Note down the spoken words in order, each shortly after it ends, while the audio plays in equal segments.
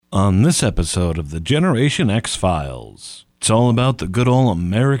On this episode of the Generation X Files, it's all about the good old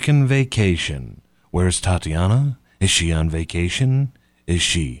American vacation. Where's Tatiana? Is she on vacation? Is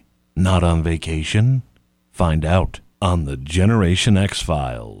she not on vacation? Find out on the Generation X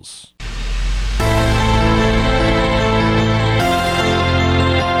Files.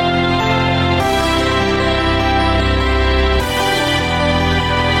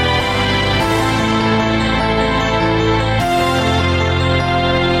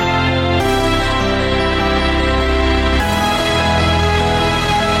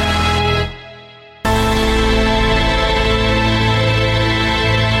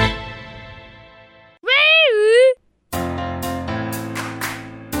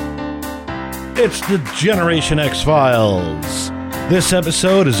 It's the Generation X Files. This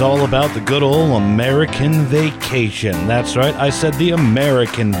episode is all about the good old American vacation. That's right, I said the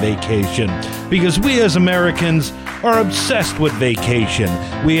American vacation. Because we as Americans are obsessed with vacation.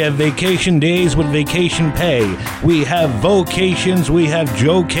 We have vacation days with vacation pay. We have vocations, we have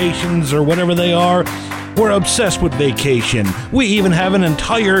jocations, or whatever they are. We're obsessed with vacation. We even have an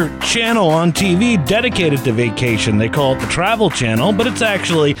entire channel on TV dedicated to vacation. They call it the Travel Channel, but it's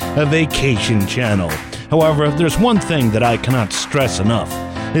actually a vacation channel. However, if there's one thing that I cannot stress enough,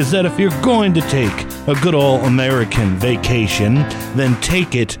 is that if you're going to take a good old American vacation, then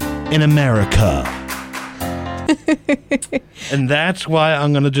take it in America. And that's why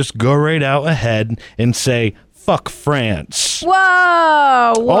I'm going to just go right out ahead and say, fuck France. Whoa!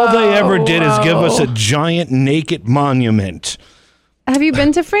 All they ever did is give us a giant naked monument. Have you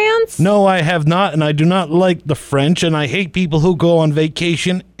been to France? No, I have not, and I do not like the French, and I hate people who go on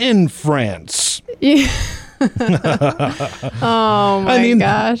vacation in France. Yeah. Oh my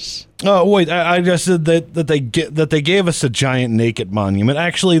gosh. Oh wait, I just said that they gave us a giant naked monument.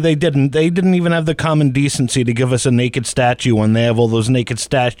 Actually, they didn't. They didn't even have the common decency to give us a naked statue when they have all those naked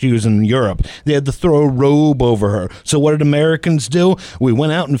statues in Europe. They had to throw a robe over her. So what did Americans do? We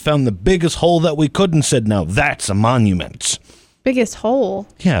went out and found the biggest hole that we could and said, "Now that's a monument." Biggest hole?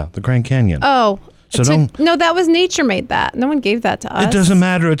 Yeah, the Grand Canyon. Oh. So no, that was nature made that. No one gave that to us. It doesn't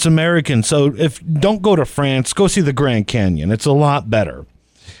matter. It's American. So don't go to France. Go see the Grand Canyon. It's a lot better.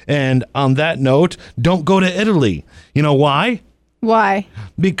 And on that note, don't go to Italy. You know why? Why?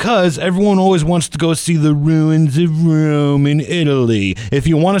 Because everyone always wants to go see the ruins of Rome in Italy. If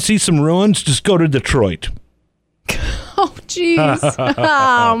you want to see some ruins, just go to Detroit. Oh, jeez.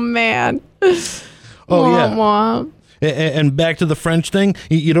 Oh, man. Oh, yeah. Wah. And back to the French thing,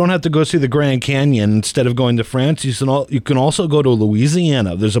 you don't have to go see the Grand Canyon instead of going to France. You can also go to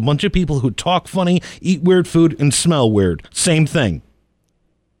Louisiana. There's a bunch of people who talk funny, eat weird food, and smell weird. Same thing.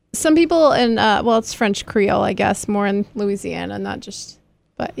 Some people in, it's French Creole, I guess, more in Louisiana, not just,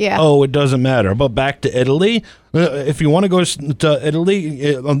 but yeah. Oh, it doesn't matter. But back to Italy, if you want to go to Italy,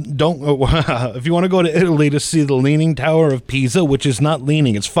 if you want to go to Italy to see the Leaning Tower of Pisa, which is not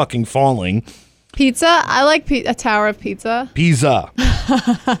leaning, it's fucking falling. Pizza? I like a tower of pizza. Pizza.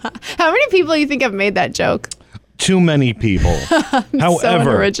 How many people do you think have made that joke? Too many people. However, so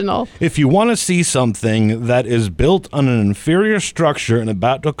original. If you want to see something that is built on an inferior structure and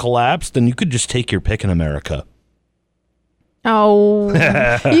about to collapse, then you could just take your pick in America. Oh,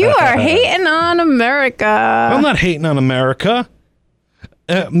 you are hating on America. I'm not hating on America.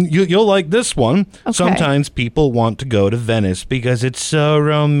 You'll like this one. Okay. Sometimes people want to go to Venice because it's so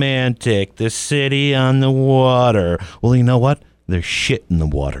romantic. The city on the water. Well, you know what? There's shit in the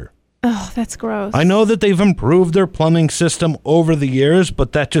water. Oh, that's gross. I know that they've improved their plumbing system over the years,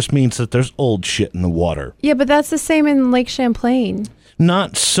 but that just means that there's old shit in the water. Yeah, but that's the same in Lake Champlain.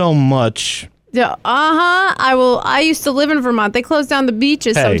 Not so much. Yeah, I used to live in Vermont. They close down the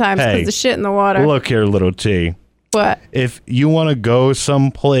beaches sometimes because of the shit in the water. Look here, little T. What? If you want to go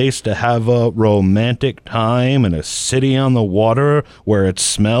someplace to have a romantic time in a city on the water where it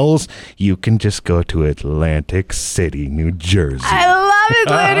smells, you can just go to Atlantic City, New Jersey. I love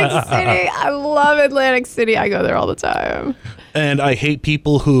Atlantic City. I love Atlantic City. I go there all the time. And I hate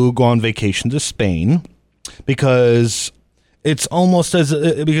people who go on vacation to Spain because it's almost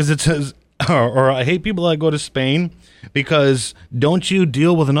or I hate people that go to Spain because don't you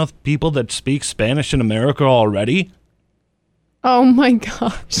deal with enough people that speak Spanish in America already? Oh my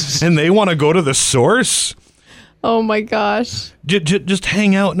gosh. And they want to go to the source? Oh my gosh. Just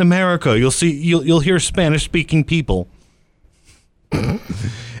hang out in America. You'll hear Spanish speaking people.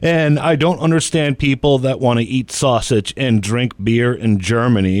 And I don't understand people that want to eat sausage and drink beer in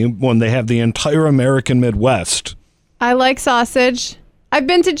Germany when they have the entire American Midwest. I like sausage. I've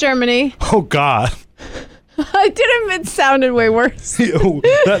been to Germany. Oh, God. I didn't. It sounded way worse.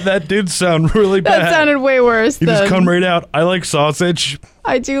 that did sound really bad. That sounded way worse. You just come right out. I like sausage.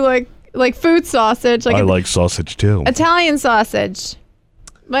 I do like food sausage. I like sausage too. Italian sausage.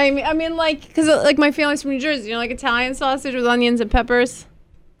 I mean, like, because like my family's from New Jersey. You know, like Italian sausage with onions and peppers.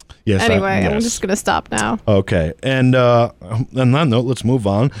 Yes. Anyway, I'm just gonna stop now. Okay, and on that note, let's move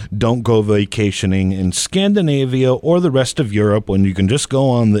on. Don't go vacationing in Scandinavia or the rest of Europe when you can just go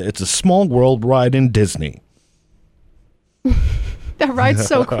on the It's a Small World ride in Disney. That ride's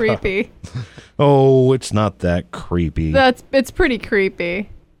so creepy. Oh, it's not that creepy. It's pretty creepy.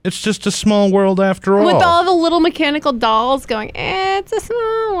 It's just a small world after all. With all the little mechanical dolls going, it's a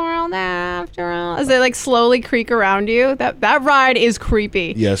small world after all. As they like slowly creak around you. That ride is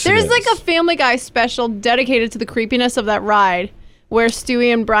creepy. Yes, There's it is. like a Family Guy special dedicated to the creepiness of that ride where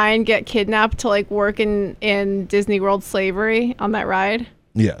Stewie and Brian get kidnapped to like work in Disney World slavery on that ride.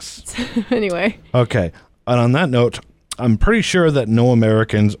 Yes. Anyway. Okay. And on that note, I'm pretty sure that no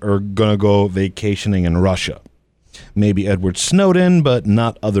Americans are going to go vacationing in Russia. Maybe Edward Snowden, but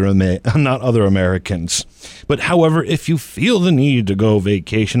not other Americans. But however, if you feel the need to go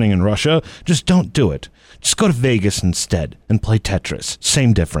vacationing in Russia, just don't do it. Just go to Vegas instead and play Tetris.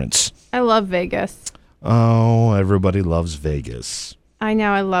 Same difference. I love Vegas. Oh, everybody loves Vegas. I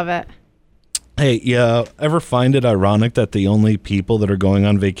know, I love it. Hey, yeah, ever find it ironic that the only people that are going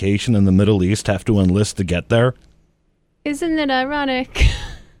on vacation in the Middle East have to enlist to get there? Isn't it ironic?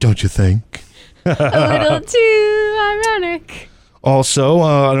 Don't you think? A little too ironic. Also,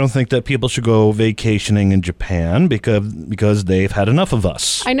 I don't think that people should go vacationing in Japan because they've had enough of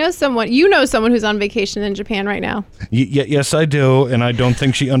us. I know someone. You know someone who's on vacation in Japan right now. Yes, I do, and I don't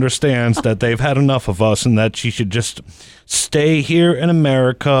think she understands that they've had enough of us and that she should just stay here in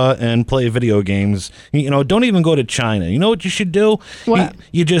America and play video games. You know, don't even go to China. You know what you should do? What?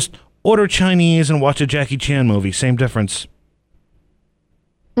 You just order Chinese and watch a Jackie Chan movie. Same difference.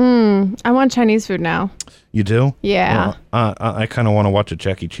 I want Chinese food now. You do? Yeah. Well, I kind of want to watch a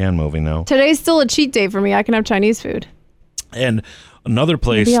Jackie Chan movie now. Today's still a cheat day for me. I can have Chinese food. And another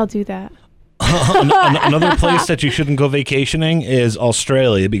place... Maybe I'll do that. Another place that you shouldn't go vacationing is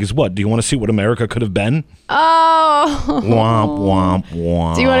Australia, because what? Do you want to see what America could have been? Oh. Womp, womp,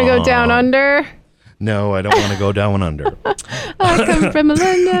 womp. Do you want to go down under? No, I don't want to go down under. I come from a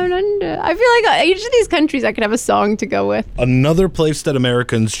land down under. I feel like each of these countries I could have a song to go with. Another place that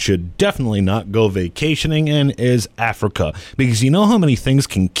Americans should definitely not go vacationing in is Africa. Because you know how many things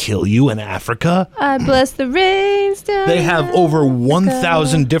can kill you in Africa? I bless the rains down. They have over Africa.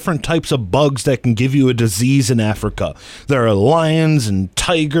 1,000 different types of bugs that can give you a disease in Africa. There are lions and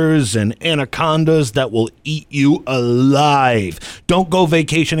tigers and anacondas that will eat you alive. Don't go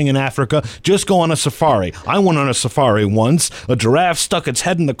vacationing in Africa. Just go on a safari. I went on a safari once. A giraffe stuck its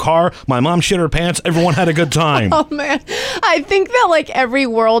head in the car. My mom shit her pants. Everyone had a good time. Oh man, I think that like every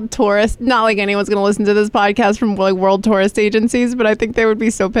world tourist, not like anyone's gonna listen to this podcast from like world tourist agencies, but I think they would be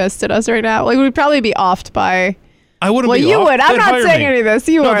so pissed at us right now. Like we'd probably be offed by. I wouldn't. Well, be you off. would. I'm They'd not hire saying me. any of this.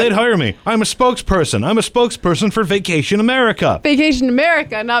 You No, are. they'd hire me. I'm a spokesperson. I'm a spokesperson for Vacation America. Vacation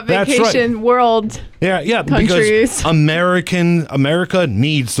America, not That's Vacation right. World. Yeah, Countries. because America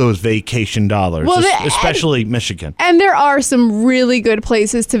needs those vacation dollars, Well, especially Michigan. And there are some really good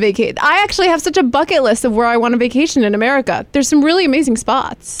places to vacate. I actually have such a bucket list of where I want to vacation in America. There's some really amazing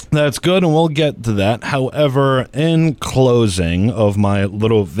spots. That's good, and we'll get to that. However, in closing of my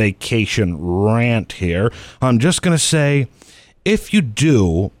little vacation rant here, I'm just going to say, if you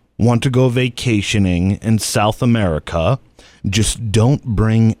do want to go vacationing in South America, just don't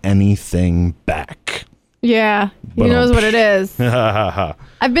bring anything back. Yeah, he But, knows what it is. Chile.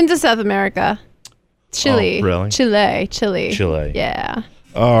 I've been to South America. Chile. Oh, really? Chile. Yeah.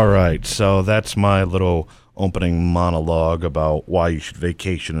 All right, so that's my little opening monologue about why you should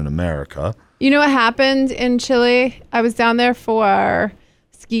vacation in America. You know what happened in Chile? I was down there for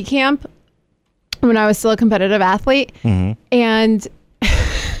ski camp when I was still a competitive athlete. Mm-hmm. And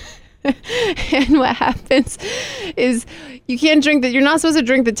and what happens is you can't drink that. You're not supposed to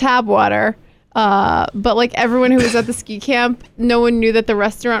drink the tap water. But like everyone who was at the ski camp, no one knew that the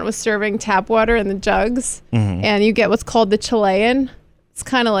restaurant was serving tap water in the jugs. Mm-hmm. And you get what's called the Chilean. It's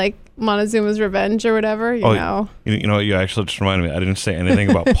kind of like Montezuma's Revenge or whatever, you know. You know, you actually just reminded me. I didn't say anything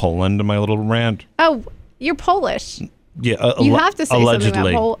about Poland in my little rant. Oh, you're Polish. Yeah, You have to say allegedly.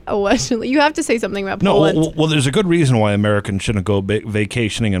 something about allegedly. You have to say something about No, Poland. well, there's a good reason why Americans shouldn't go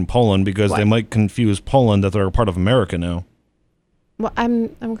vacationing in Poland, because they Why? might confuse Poland that they're a part of America now. Well,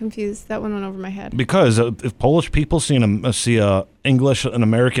 I'm confused. That one went over my head. Because if Polish people see an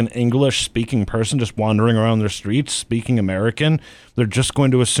American English speaking person just wandering around their streets speaking American, they're just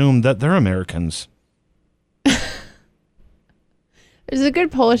going to assume that they're Americans. There's a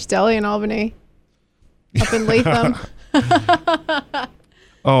good Polish deli in Albany, up in Latham.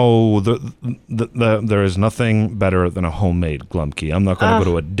 Oh, there is nothing better than a homemade glumki. I'm not going to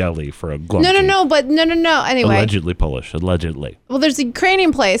go to a deli for a glumki. No. Anyway. Allegedly Polish, allegedly. Well, there's a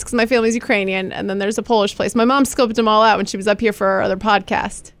Ukrainian place because my family's Ukrainian, and then there's a Polish place. My mom scoped them all out when she was up here for our other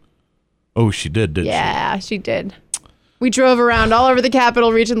podcast. Oh, she did she? Yeah, she did. We drove around all over the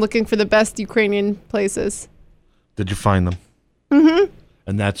capital region looking for the best Ukrainian places. Did you find them? Mm-hmm.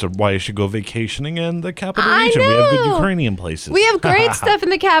 And that's why you should go vacationing in the capital region. I know. We have good Ukrainian places. We have great stuff in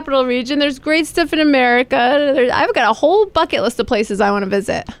the capital region. There's great stuff in America. I've got a whole bucket list of places I want to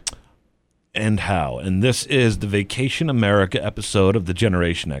visit. And how. And this is the Vacation America episode of the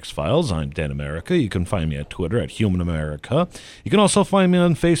Generation X Files. I'm Dan America. You can find me at Twitter at Human America. You can also find me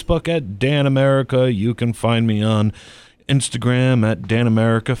on Facebook at Dan America. You can find me on Instagram at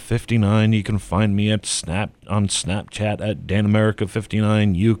DanAmerica59. You can find me at Snapchat at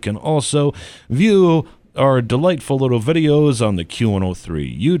DanAmerica59. You can also view our delightful little videos on the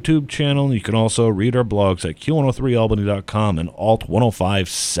Q103 YouTube channel. You can also read our blogs at Q103albany.com and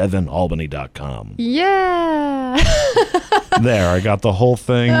alt1057albany.com. Yeah. There, I got the whole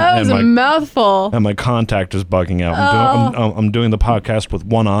thing. That was a mouthful. And my contact is bugging out. I'm doing the podcast with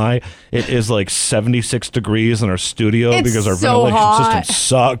one eye. It is like 76 degrees in our studio because our ventilation system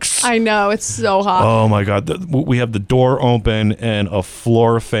sucks. I know, it's so hot. Oh my God. We have the door open and a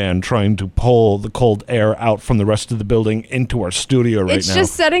floor fan trying to pull the cold air out from the rest of the building into our studio right now. It's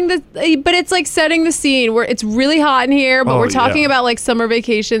just setting the scene where it's really hot in here, but we're talking about like summer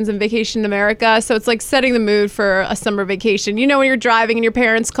vacations and vacation in America. So it's like setting the mood for a summer vacation. You know, when you're driving in your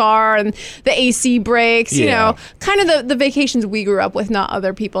parents' car and the AC breaks, you know, kind of the vacations we grew up with, not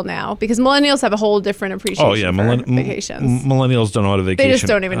other people now, because millennials have a whole different appreciation for vacations. Millennials don't know how to vacation. They just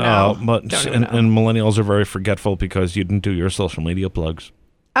don't even know. And millennials are very forgetful because you didn't do your social media plugs.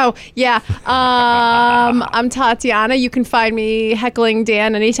 Oh, yeah. I'm Tatiana. You can find me heckling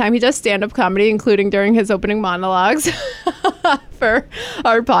Dan anytime he does stand-up comedy, including during his opening monologues for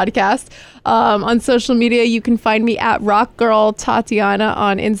our podcast. On social media, you can find me at Rock Girl Tatiana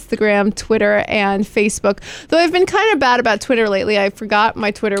on Instagram, Twitter, and Facebook. Though I've been kind of bad about Twitter lately. I forgot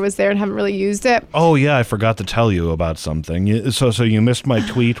my Twitter was there and haven't really used it. Oh, yeah. I forgot to tell you about something. So you missed my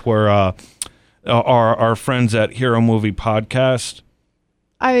tweet where our friends at Hero Movie Podcast...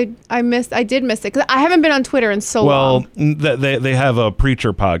 I did miss it because I haven't been on Twitter in so long. Well, they have a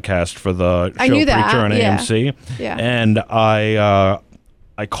Preacher podcast for the show Preacher on AMC. Yeah. And I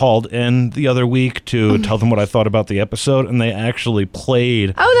called in the other week to tell them what I thought about the episode, and they actually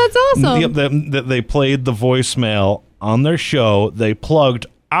played. Oh, that's awesome. They played the voicemail on their show. They plugged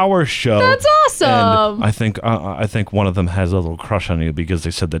our show. That's awesome. And I think one of them has a little crush on you because they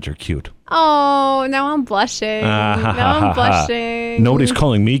said that you're cute. Oh, now I'm blushing. Nobody's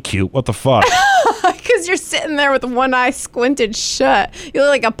calling me cute. What the fuck? Because you're sitting there with one eye squinted shut. You look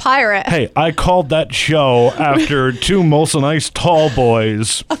like a pirate. Hey, I called that show after two Molson Ice tall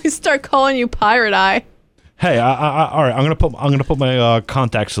boys. I start calling you Pirate Eye. Hey, all right. I'm gonna put my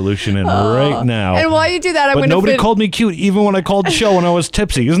contact solution in right now. And while you do that, but nobody called me cute, even when I called the show when I was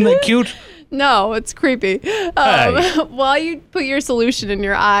tipsy. Isn't that cute? No, it's creepy. While you put your solution in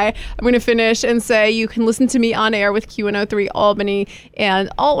your eye, I'm going to finish and say you can listen to me on air with Q103 Albany and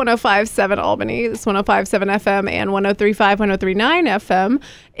Alt 1057 Albany. That's 1057 FM and 1035, 1039 FM.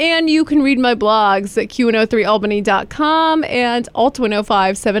 And you can read my blogs at Q103albany.com and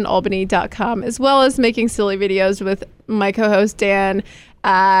alt1057albany.com, as well as making silly videos with my co-host Dan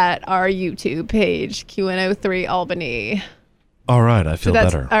at our YouTube page, Q103 Albany. All right, I feel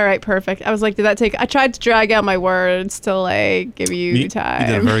better. All right, perfect. I was like, I tried to drag out my words to like give you time. You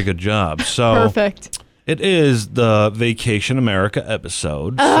did a very good job. So perfect. It is the Vacation America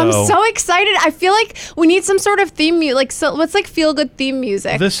episode. I'm so excited. I feel like we need some sort of theme music. What's like feel good theme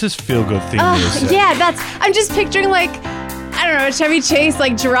music? This is feel good theme music. Yeah, I'm just picturing like, I don't know, Chevy Chase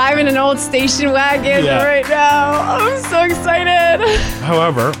like driving an old station wagon right now. I'm so excited.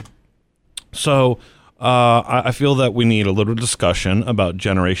 However, I feel that we need a little discussion about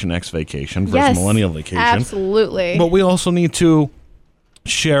Generation X vacation versus Millennial vacation. Absolutely. But we also need to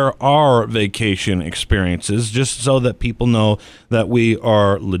share our vacation experiences just so that people know that we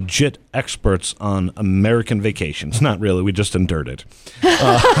are legit experts on American vacations. Not really. We just endured it.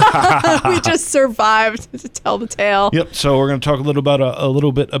 We just survived to tell the tale. Yep. So we're going to talk a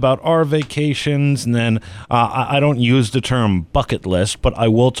little bit about our vacations, and then I don't use the term bucket list, but I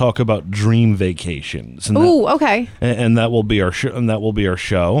will talk about dream vacations. And Ooh, okay. And that will be our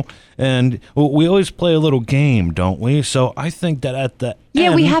show. And we always play a little game, don't we? So I think that at the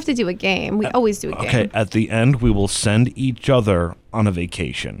end, we have to do a game. We always do a game. Okay, at the end, we will send each other on a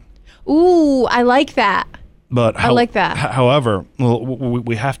vacation. Ooh, I like that. But I like that. However,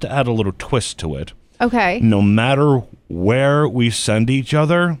 we have to add a little twist to it. Okay. No matter where we send each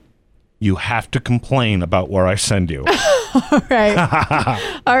other, you have to complain about where I send you. All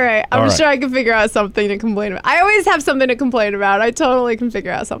right. All right. I'm sure I can figure out something to complain about. I always have something to complain about. I totally can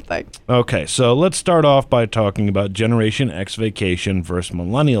figure out something. Okay, so let's start off by talking about Generation X vacation versus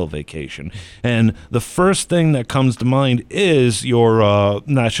Millennial vacation. And the first thing that comes to mind is your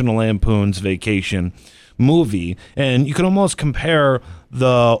National Lampoon's Vacation movie. And you can almost compare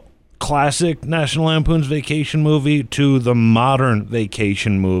the classic National Lampoon's Vacation movie to the modern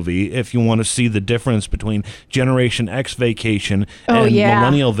vacation movie if you want to see the difference between Generation X vacation and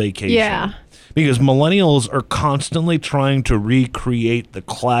Millennial vacation. Yeah. Because millennials are constantly trying to recreate the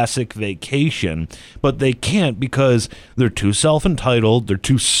classic vacation, but they can't because they're too self-entitled, they're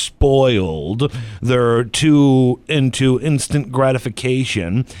too spoiled, they're too into instant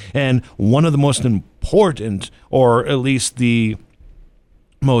gratification, and one of the most important, or at least the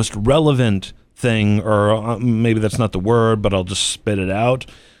most relevant thing, or maybe that's not the word, but I'll just spit it out.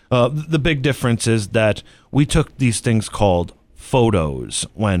 The big difference is that we took these things called photos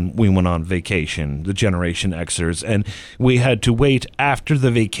when we went on vacation, the Generation Xers, and we had to wait after the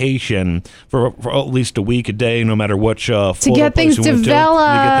vacation for at least a week, a day, no matter which photo to get things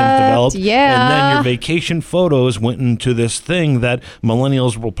developed. Yeah. And then your vacation photos went into this thing that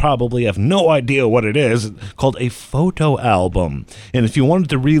millennials will probably have no idea what it is, called a photo album. And if you wanted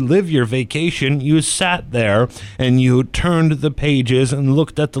to relive your vacation, you sat there and you turned the pages and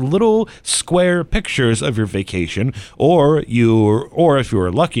looked at the little square pictures of your vacation, or if you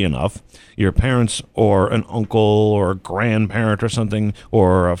were lucky enough, your parents or an uncle or a grandparent or something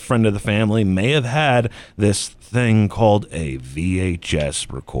or a friend of the family may have had this thing called a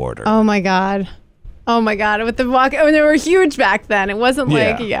VHS recorder. Oh my God. With the they were huge back then. It wasn't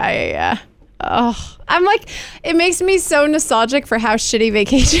like, yeah. Oh, I'm like, it makes me so nostalgic for how shitty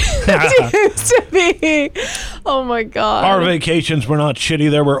vacations used to be. Oh my God. Our vacations were not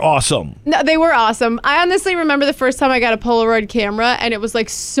shitty. They were awesome. No, they were awesome. I honestly remember the first time I got a Polaroid camera, and it was like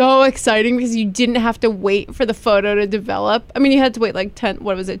so exciting because you didn't have to wait for the photo to develop. I mean, you had to wait like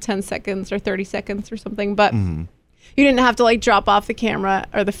 10 seconds or 30 seconds or something, but you didn't have to like drop off the camera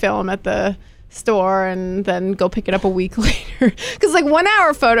or the film at the store and then go pick it up a week later, because like 1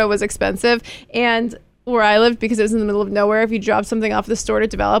 hour photo was expensive, and where I lived, because it was in the middle of nowhere, if you dropped something off the store to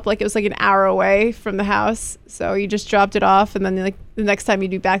develop, like it was like an hour away from the house, so you just dropped it off, and then like the next time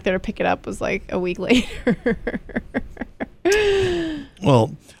you'd be back there to pick it up was like a week later.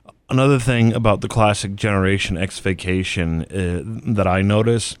 Well, another thing about the classic Generation X vacation that I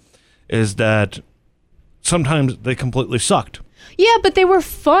notice is that sometimes they completely sucked. Yeah, but they were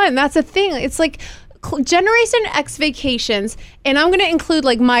fun. That's the thing. It's like Generation X vacations, and I'm going to include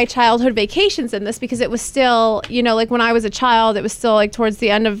like my childhood vacations in this because it was still, like when I was a child, it was still like towards the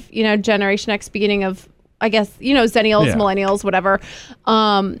end of, Generation X, beginning of, I guess, Zennials, Millennials, whatever.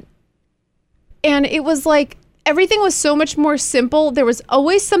 And it was like everything was so much more simple. There was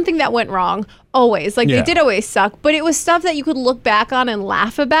always something that went wrong. Always. Like they did always suck, but it was stuff that you could look back on and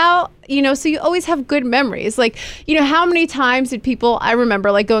laugh about, so you always have good memories. Like, how many times did people, I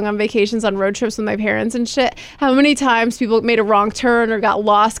remember like going on vacations on road trips with my parents and shit, how many times people made a wrong turn or got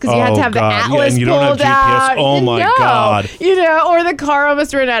lost because you had to have the atlas and you pulled don't have GPS. out. Oh my God. Or the car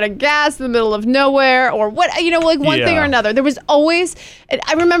almost ran out of gas in the middle of nowhere, or what, like one thing or another. There was always,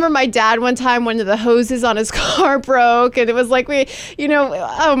 I remember my dad one time, one of the hoses on his car broke, and it was like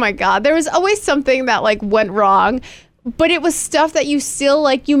oh my God, there was always something that like went wrong, but it was stuff that you still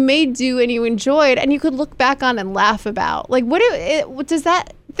like, you made do and you enjoyed, and you could look back on and laugh about. Like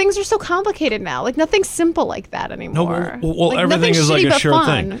things are so complicated now. Like nothing's simple like that anymore. No, well, like, everything is like a sure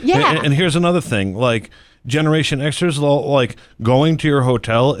fun. thing. Yeah. And here's another thing, like Generation Xers, like going to your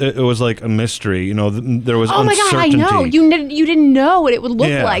hotel, it was like a mystery. There was uncertainty. Oh my God, I know. You didn't know what it would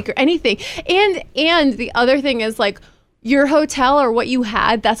look like or anything. And the other thing is like, your hotel or what you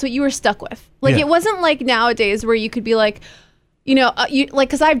had, that's what you were stuck with. Like it wasn't like nowadays where you could be like,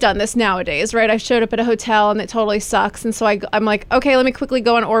 because I've done this nowadays, right? I've showed up at a hotel and it totally sucks, and so I'm like, okay, let me quickly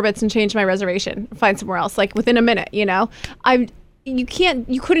go on Orbitz and change my reservation, find somewhere else, like within a minute. you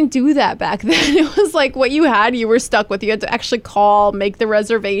couldn't do that back then. It was like what you had, you were stuck with. You had to actually call, make the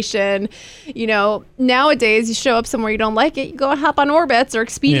reservation. You know, nowadays you show up somewhere you don't like it, you go and hop on Orbitz or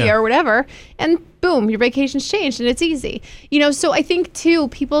Expedia or whatever, and boom, your vacation's changed and it's easy. You know, so I think too,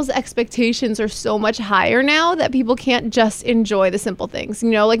 people's expectations are so much higher now that people can't just enjoy the simple things.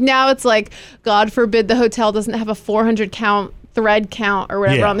 You know, like now it's like, God forbid the hotel doesn't have a 400 count thread count or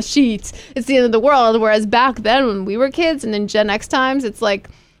whatever on the sheets. It's the end of the world. Whereas back then when we were kids and in Gen X times, it's like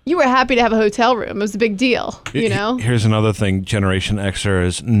you were happy to have a hotel room. It was a big deal, you know? Here's another thing Generation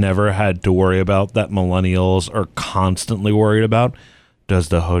Xers never had to worry about that millennials are constantly worried about. Does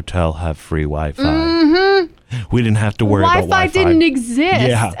the hotel have free Wi-Fi? Mm-hmm. We didn't have to worry about Wi-Fi. Wi-Fi didn't exist.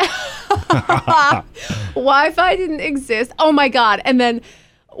 Yeah. Wi-Fi didn't exist. Oh my God. And then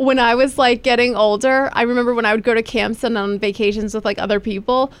when I was like getting older, I remember when I would go to camps and on vacations with like other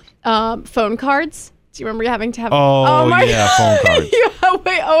people, phone cards. Do you remember having to have? Oh my God. Phone cards.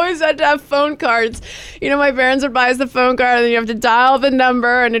 We always had to have phone cards. You know, my parents would buy us the phone card, and then you have to dial the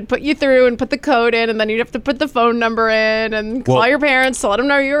number, and it'd put you through and put the code in, and then you'd have to put the phone number in and call your parents to let them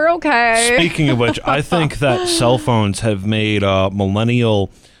know you're okay. Speaking of which, I think that cell phones have made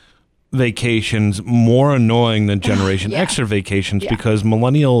millennial vacations more annoying than Generation Xer vacations because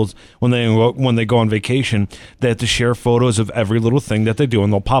millennials, when they go on vacation, they have to share photos of every little thing that they do,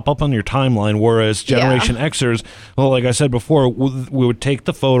 and they'll pop up on your timeline. Whereas Generation Xers, well, like I said before, we would take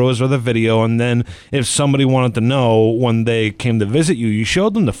the photos or the video, and then if somebody wanted to know when they came to visit you, you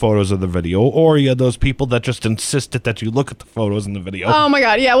showed them the photos of the video, or you had those people that just insisted that you look at the photos in the video. Oh my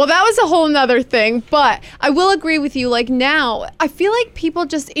God, yeah. Well, that was a whole nother thing, but I will agree with you. Like now, I feel like people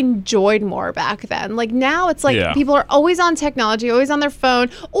just enjoyed more back then. Like now it's like people are always on technology, always on their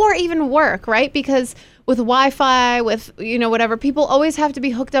phone, or even work, right? Because with Wi-Fi, with, you know, whatever, people always have to be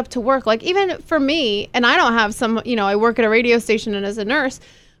hooked up to work. Like even for me, and I don't have some, you know, I work at a radio station and as a nurse,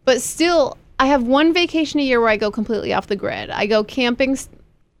 but still I have one vacation a year where I go completely off the grid. I go camping,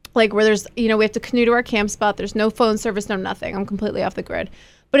 like where there's, you know, we have to canoe to our camp spot. There's no phone service, no nothing. I'm completely off the grid.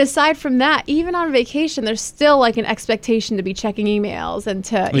 But aside from that, even on vacation, there's still like an expectation to be checking emails and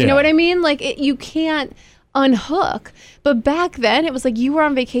to, you know what I mean? Like you can't unhook. But back then it was like you were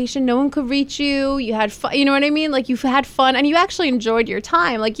on vacation, no one could reach you, you had fun, you know what I mean? Like you had fun and you actually enjoyed your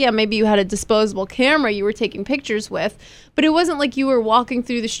time. Like, yeah, maybe you had a disposable camera you were taking pictures with, but it wasn't like you were walking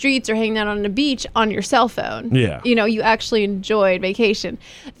through the streets or hanging out on the beach on your cell phone. Yeah. You know, you actually enjoyed vacation.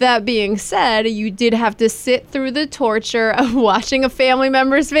 That being said, you did have to sit through the torture of watching a family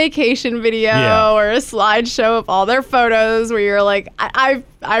member's vacation video or a slideshow of all their photos where you're like,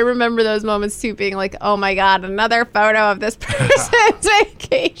 I remember those moments too, being like, oh my God, another photo of this person's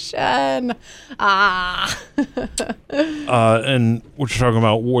vacation. And what you're talking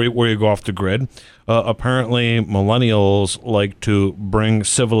about, where you go off the grid. Apparently, millennials like to bring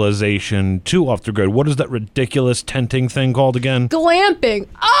civilization to off the grid. What is that ridiculous tenting thing called again? Glamping.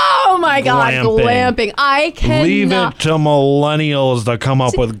 Oh my God, glamping. I cannot. Leave it to millennials to come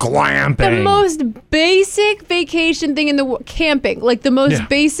up with glamping. The most basic vacation thing in the world, camping. Like the most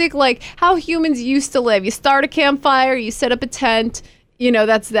basic, like how humans used to live. You start a campfire, you set up a tent, you know,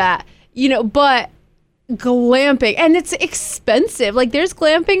 that's that. You know, but glamping, and it's expensive. Like there's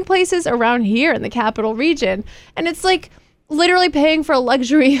glamping places around here in the capital region, and it's like literally paying for a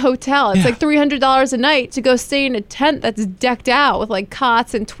luxury hotel. It's like $300 a night to go stay in a tent that's decked out with like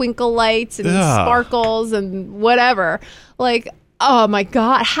cots and twinkle lights and sparkles and whatever. Like, oh my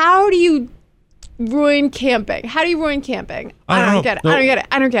God, how do you ruin camping? How do you ruin camping? I don't get it. I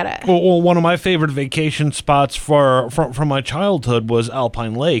don't get it. Well, one of my favorite vacation spots from my childhood was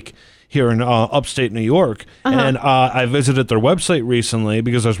Alpine Lake here in upstate New York. And I visited their website recently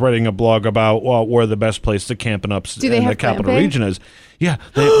because I was writing a blog about where the best place to camp in the capital region is. Yeah,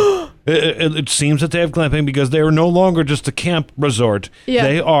 it seems that they have glamping because they are no longer just a camp resort. Yeah.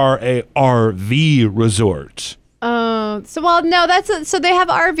 They are a RV resort. So they have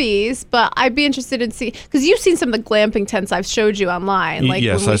RVs, but I'd be interested in seeing, because you've seen some of the glamping tents I've showed you online. Like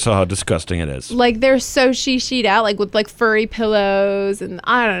yes, I saw how disgusting it is. Like they're so sheet out, like with like furry pillows, and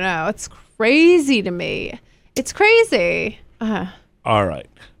I don't know. It's crazy to me. It's crazy. All right.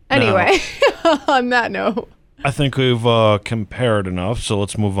 Anyway, on that note, I think we've compared enough, so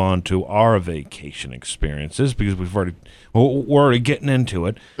let's move on to our vacation experiences because we're already getting into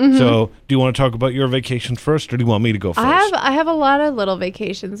it. Mm-hmm. So, do you want to talk about your vacations first, or do you want me to go first? I have a lot of little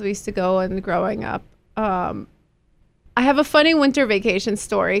vacations we used to go on growing up. I have a funny winter vacation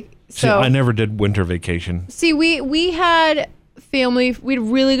story. So, I never did winter vacation. See, we had family. We had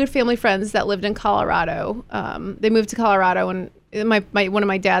really good family friends that lived in Colorado. They moved to Colorado, and one of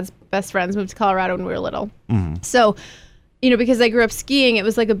my dad's best friends moved to Colorado when we were little. Mm-hmm. So because I grew up skiing, it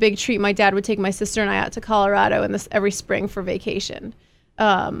was like a big treat. My dad would take my sister and I out to Colorado every spring for vacation.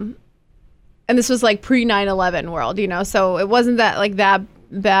 And this was like pre 9/11 world, so it wasn't that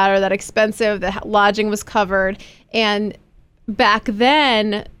bad or that expensive. The lodging was covered. And back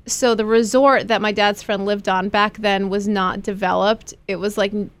then, so the resort that my dad's friend lived on back then was not developed. It was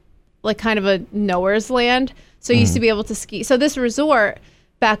like kind of a nowhere's land. So you used to be able to ski. So this resort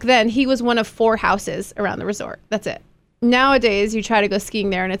back then, he was one of 4 houses around the resort. That's it. Nowadays, you try to go skiing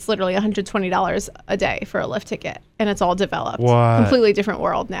there and it's literally $120 a day for a lift ticket, and it's all developed. What? Completely different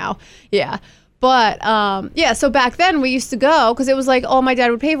world now. Yeah. But so back then we used to go because it was like all my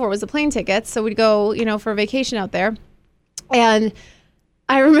dad would pay for was the plane tickets. So we'd go, for a vacation out there. And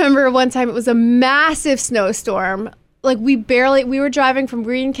I remember one time it was a massive snowstorm. Like we were driving from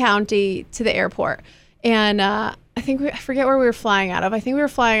Greene County to the airport. And I forget where we were flying out of. I think we were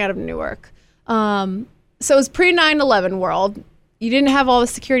flying out of Newark. So it was pre 9/11 world. You didn't have all the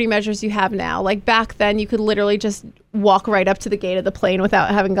security measures you have now. Like back then, you could literally just walk right up to the gate of the plane without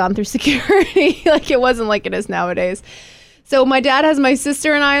having gone through security. Like it wasn't like it is nowadays. So my dad has my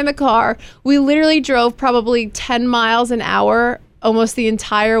sister and I in the car. We literally drove probably 10 miles an hour almost the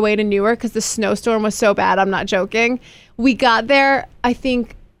entire way to Newark because the snowstorm was so bad. I'm not joking. We got there, I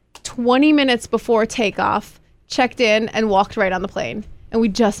think, 20 minutes before takeoff, checked in, and walked right on the plane. And we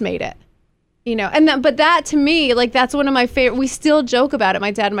just made it. But that to me, like that's one of my favorite. We still joke about it, my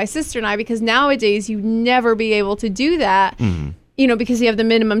dad and my sister and I, because nowadays you'd never be able to do that. Because you have the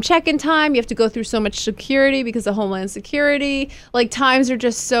minimum check-in time, you have to go through so much security because of Homeland Security. Like times are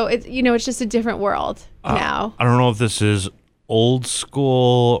just so it's just a different world now. I don't know if this is old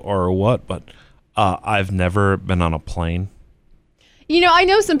school or what, but I've never been on a plane. I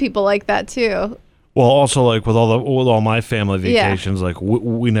know some people like that too. Well, also like with all my family vacations, like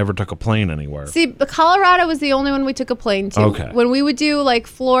we never took a plane anywhere. See, Colorado was the only one we took a plane to. Okay. When we would do like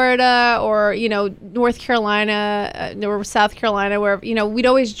Florida or North Carolina or South Carolina, where we'd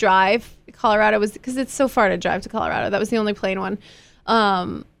always drive. Colorado was because it's so far to drive to Colorado. That was the only plane one.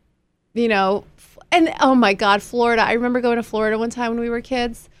 And oh my God, Florida! I remember going to Florida one time when we were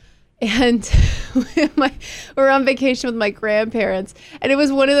kids. And we were on vacation with my grandparents, and it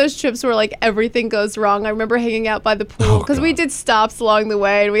was one of those trips where like everything goes wrong. I remember hanging out by the pool because we did stops along the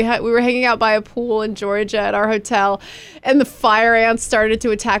way, and we were hanging out by a pool in Georgia at our hotel, and the fire ants started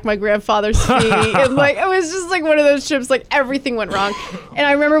to attack my grandfather's feet, and like it was just like one of those trips like everything went wrong. And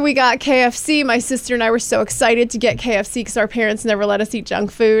I remember we got KFC. My sister and I were so excited to get KFC because our parents never let us eat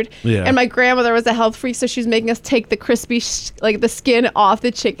junk food. Yeah. And my grandmother was a health freak, so she was making us take the crispy the skin off the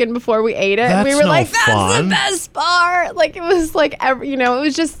chicken before we ate it. That's we were no like, that's fun. the best part. Like it was like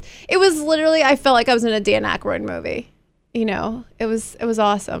it was literally, I felt like I was in a Dan Aykroyd movie. It was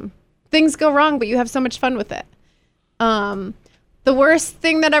awesome. Things go wrong, but you have so much fun with it. The worst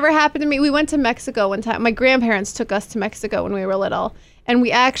thing that ever happened to me, we went to Mexico one time. My grandparents took us to Mexico when we were little, and we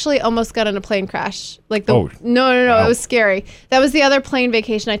actually almost got in a plane crash. No, Wow. It was scary. That was the other plane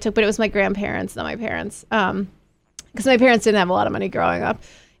vacation I took, but it was my grandparents, not my parents. Because my parents didn't have a lot of money growing up.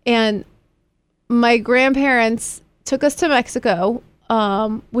 And my grandparents took us to Mexico,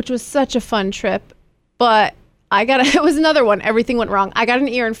 which was such a fun trip. But it was another one. Everything went wrong. I got an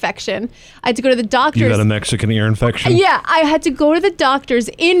ear infection. I had to go to the doctors. You got a Mexican ear infection? Yeah, I had to go to the doctors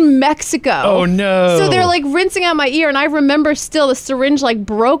in Mexico. Oh, no. So they're like rinsing out my ear. And I remember still the syringe like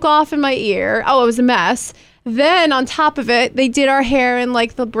broke off in my ear. Oh, it was a mess. Then on top of it, they did our hair in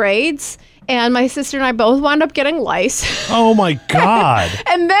like the braids. And my sister and I both wound up getting lice. Oh my God.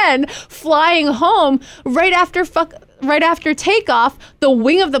 And then flying home right after takeoff, the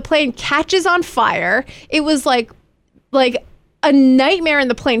wing of the plane catches on fire. It was like a nightmare in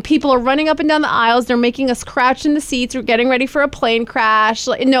the plane. People are running up and down the aisles. They're making us crouch in the seats. We're getting ready for a plane crash.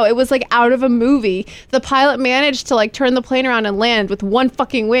 No, it was like out of a movie. The pilot managed to like turn the plane around and land with one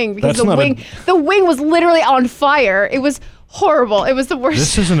fucking wing because the wing was literally on fire. It was horrible. It was the worst.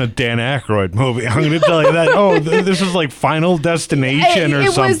 This isn't a Dan Aykroyd movie. I'm going to tell you that. Oh, this is like Final Destination or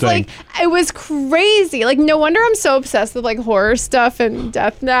something. It was crazy. Like, no wonder I'm so obsessed with like horror stuff and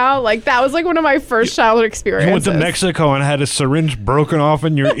death now. Like, that was like one of my first childhood experiences. You went to Mexico and had a syringe broken off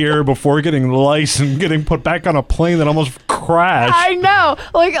in your ear before getting lice and getting put back on a plane that almost crashed. I know.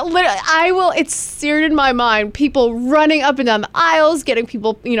 Like, literally, it's seared in my mind. People running up and down the aisles, getting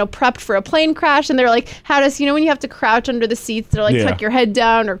people, prepped for a plane crash. And they're like, when you have to crouch under the seats, they're like, tuck your head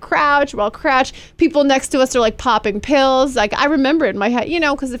down or crouch. Well, crouch. People next to us are like popping pills. Like, I remember it in my head,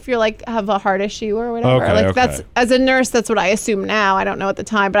 because if you're like have a heart issue or whatever, that's, as a nurse, that's what I assume now. I don't know at the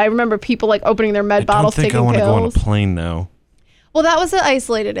time, but I remember people like opening their med bottles, taking pills. I want to go on a plane now. Well, that was an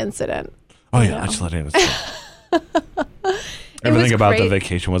isolated incident. Oh yeah, isolated incident. Everything about the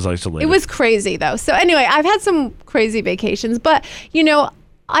vacation was isolated. It was crazy though. So anyway, I've had some crazy vacations, but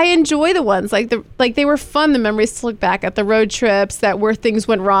I enjoy the ones like they were fun. The memories to look back at the road trips where things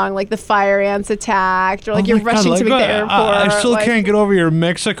went wrong, like the fire ants attacked, or you're rushing to the airport. I still can't get over your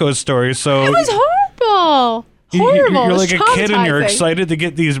Mexico story. So it was horrible. Horrible. You're like a kid and you're excited to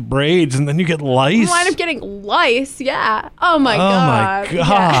get these braids, and then you get lice. You wind up getting lice. Yeah. Oh my god. Oh my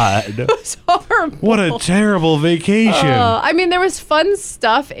god. Yeah. It was horrible. What a terrible vacation. I mean, there was fun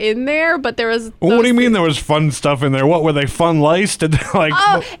stuff in there, but there was. What do you mean there was fun stuff in there? What were they, fun lice? Did they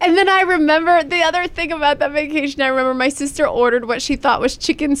and then I remember the other thing about that vacation. I remember my sister ordered what she thought was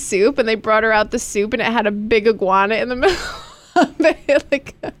chicken soup, and they brought her out the soup, and it had a big iguana in the middle of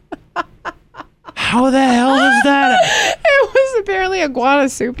it. How the hell is that? It was apparently iguana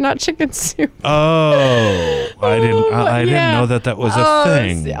soup, not chicken soup. Oh, I didn't know that was a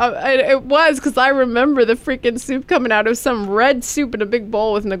thing. It was, because I remember the freaking soup coming out. It was some red soup in a big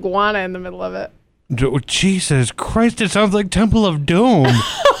bowl with an iguana in the middle of it. Jesus Christ, it sounds like Temple of Doom.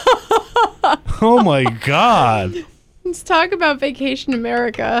 Oh my God. Let's talk about Vacation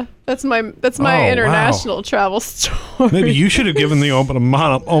America. That's my international travel story. Maybe you should have given the opening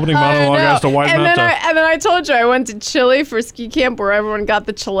monologue as to why not to. And then I told you I went to Chile for ski camp, where everyone got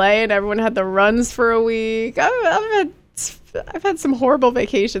the Chile and everyone had the runs for a week. I've had some horrible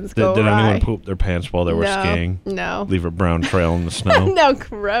vacations go Did awry. anyone poop their pants while they were skiing? No. Leave a brown trail in the snow? No,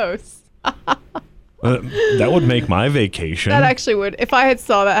 gross. That would make my vacation. That actually would. If I had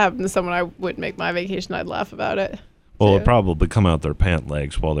saw that happen to someone, I would make my vacation. I'd laugh about it. Well, it'd probably come out their pant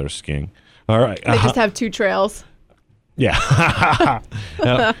legs while they're skiing. All right. They just have 2 trails. Yeah.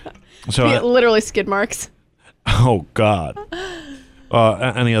 So literally skid marks. Oh, God.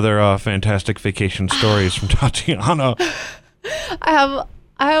 Any other fantastic vacation stories from Tatiana? I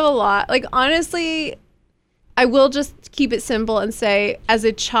have a lot. Like, honestly, I will just keep it simple and say, as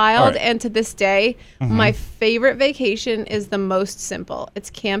a child and to this day, my favorite vacation is the most simple. It's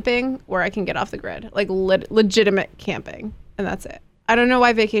camping where I can get off the grid, like legitimate camping, and that's it. I don't know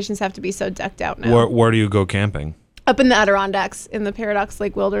why vacations have to be so decked out now. Where do you go camping? Up in the Adirondacks in the Paradox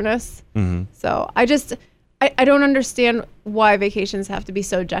Lake Wilderness. So I don't understand why vacations have to be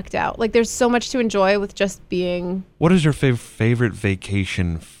so decked out. Like, there's so much to enjoy with just being. What is your favorite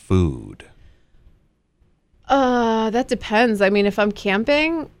vacation food? That depends. I mean, if I'm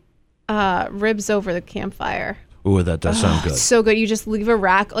camping, ribs over the campfire. Ooh, that does sound good. It's so good. You just leave a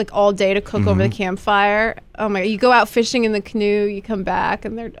rack like all day to cook over the campfire. Oh my! You go out fishing in the canoe. You come back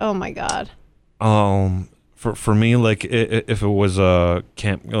and they're. Oh my God. For me, like if it was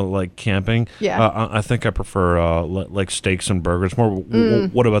camping, I think I prefer like steaks and burgers more.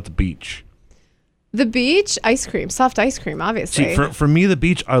 What about the beach? The beach, ice cream, soft ice cream, obviously. See, for me, the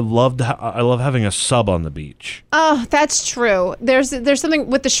beach, I love having a sub on the beach. Oh, that's true. There's something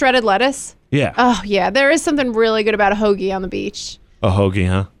with the shredded lettuce. Yeah. Oh, yeah. There is something really good about a hoagie on the beach. A hoagie,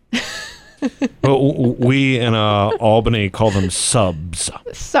 huh? Well, we in Albany call them subs.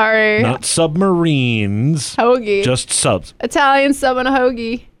 Sorry. Not submarines. Hoagie. Just subs. Italian sub and a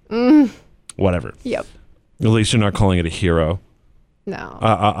hoagie. Whatever. Yep. At least you're not calling it a hero. No.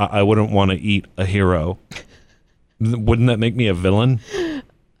 I wouldn't want to eat a hero. Wouldn't that make me a villain?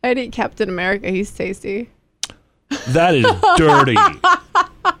 I'd eat Captain America. He's tasty. That is dirty.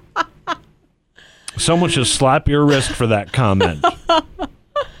 Someone should slap your wrist for that comment.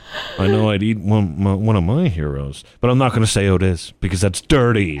 I know I'd eat one of my heroes, but I'm not going to say who it is because that's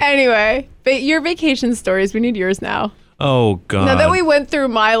dirty. Anyway, your vacation stories. We need yours now. Oh, God. Now that we went through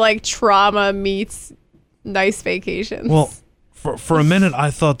my trauma meets nice vacations. Well, for a minute, I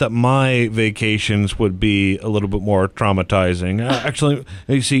thought that my vacations would be a little bit more traumatizing. Actually,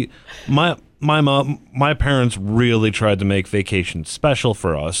 you see, my parents really tried to make vacations special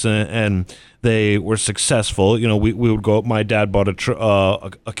for us, and they were successful. You know, we would go. My dad bought a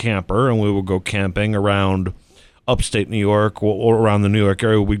camper, and we would go camping around upstate New York or around the New York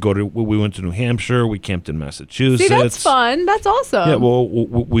area. We went to New Hampshire. We camped in Massachusetts. See, that's fun. That's awesome. Yeah, well,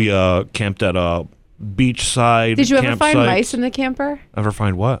 we camped at a beachside. Did you ever find mice in the camper? Ever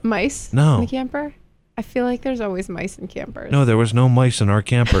find what? Mice? No. In the camper? I feel like there's always mice in campers. No, there was no mice in our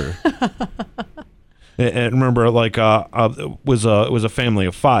camper. And remember, it was a family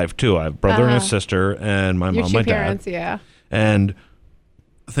of 5 too. I have a brother and a sister, and my mom, my dad. Parents, yeah. And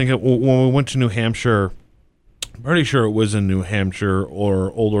I think when we went to New Hampshire, I'm pretty sure it was in New Hampshire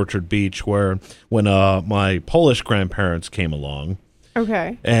or Old Orchard Beach, when my Polish grandparents came along.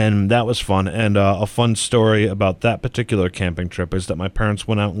 Okay. And that was fun. And a fun story about that particular camping trip is that my parents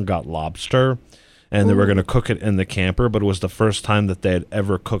went out and got lobster. and they were going to cook it in the camper, but it was the first time that they had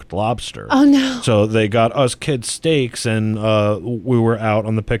ever cooked lobster. Oh, no. So they got us kids steaks, and we were out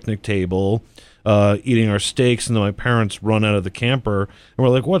on the picnic table eating our steaks, and then my parents run out of the camper, and we're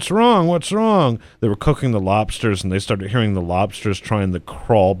like, what's wrong? What's wrong? They were cooking the lobsters, and they started hearing the lobsters trying to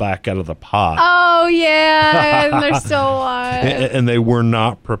crawl back out of the pot. Oh, yeah, and they're still alive. And they were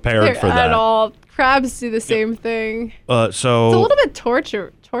not prepared for that. At all. Crabs do the same thing. So it's a little bit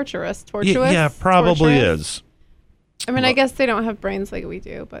torturous. Yeah, probably is. I mean, I guess they don't have brains like we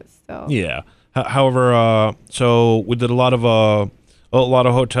do, but still. Yeah. However, so we did a lot of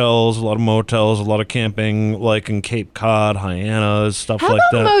hotels, a lot of motels, a lot of camping, like in Cape Cod, Hyannis, stuff like that.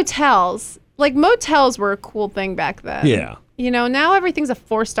 How about motels? Like, motels were a cool thing back then. Yeah. You know, now everything's a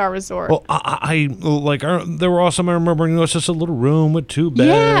 4-star resort. Well, there were also, I remember, it's just a little room with 2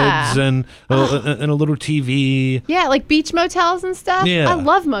 beds and a little TV. Yeah, like beach motels and stuff. Yeah. I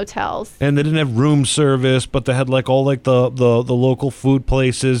love motels. And they didn't have room service, but they had like all like the local food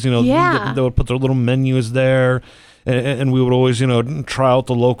places, they would put their little menus there. And we would always, try out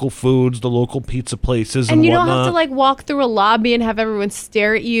the local foods, the local pizza places, and you whatnot. don't have to like walk through a lobby and have everyone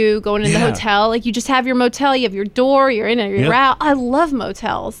stare at you going in the hotel. Like, you just have your motel, you have your door, you're in and you're out. I love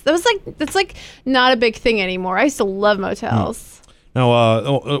motels. That's like not a big thing anymore. I used to love motels.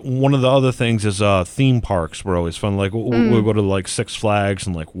 Now, one of the other things is theme parks were always fun. Like, we'd go to, like, Six Flags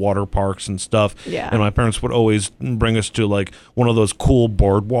and, like, water parks and stuff. Yeah. And my parents would always bring us to, like, one of those cool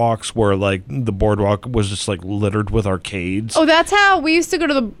boardwalks where, like, the boardwalk was just, like, littered with arcades. Oh, that's how we used to go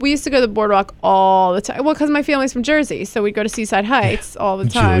to the boardwalk all the time. Well, because my family's from Jersey, so we'd go to Seaside Heights all the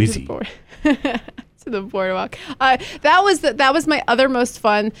time. Jersey. To the boardwalk. That was my other most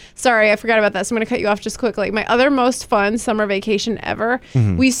fun. Sorry, I forgot about that. So I'm going to cut you off just quickly. My other most fun summer vacation ever.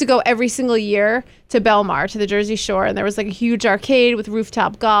 Mm-hmm. We used to go every single year to Belmar, to the Jersey Shore, and there was like a huge arcade with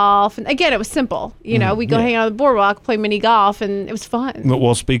rooftop golf. And again, it was simple. We'd go hang out on the boardwalk, play mini golf, and it was fun.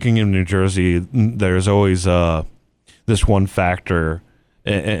 Well, speaking of New Jersey, there's always this one factor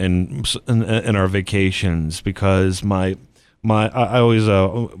in our vacations, because I always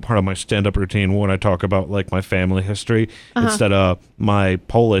part of my stand-up routine when I talk about like my family history, instead of my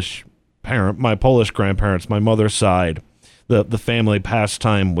Polish grandparents, my mother's side, the family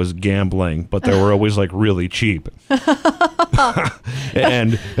pastime was gambling, but they were always like really cheap.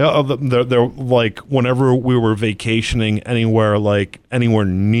 And they're like, whenever we were vacationing anywhere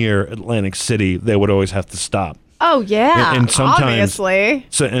near Atlantic City, they would always have to stop. Oh yeah, and sometimes, obviously.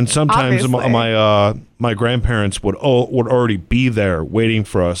 Sometimes my grandparents would already be there waiting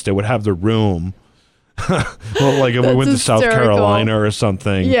for us. They would have the room. Well, like if we went to South Carolina or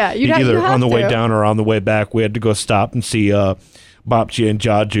something. Yeah, you'd either have on the way to. down or on the way back. We had to go stop and see Bapchi and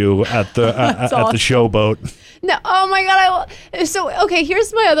Jaju at the at the showboat. No, oh my God. Okay,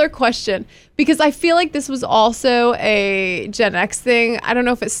 here's my other question, because I feel like this was also a Gen X thing. I don't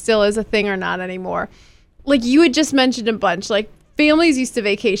know if it still is a thing or not anymore. Like, you had just mentioned a bunch, like, families used to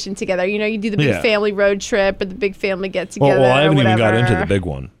vacation together. You do the big family road trip or the big family get together. Well, I haven't even whatever. got into the big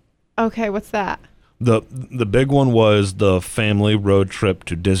one. Okay, what's that? The big one was the family road trip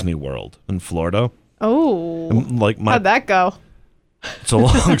to Disney World in Florida. Oh, like how'd that go? It's a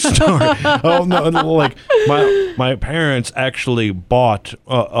long story. Oh no! Like my parents actually bought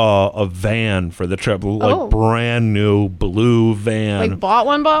a van for the trip, like brand new blue van. Like bought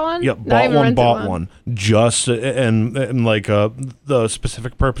one. Yeah, bought one. Just and like the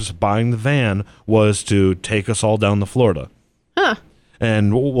specific purpose of buying the van was to take us all down to Florida. Huh.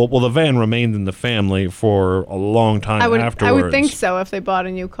 And well, the van remained in the family for a long time afterwards. I would think so. If they bought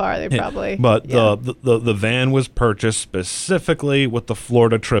a new car, they probably. But the van was purchased specifically with the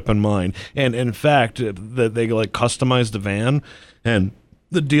Florida trip in mind, and in fact, they like customized the van, and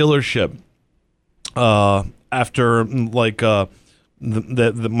the dealership, after like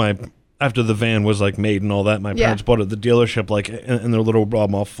after the van was like made and all that, my parents bought it at the dealership, like in their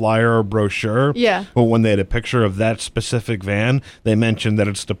little flyer or brochure. Yeah. But when they had a picture of that specific van, they mentioned that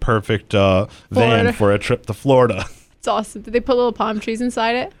it's the perfect van for a trip to Florida. It's awesome. Did they put little palm trees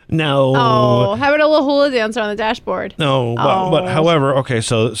inside it? No. Oh, how about a little hula dancer on the dashboard? No, but however, okay,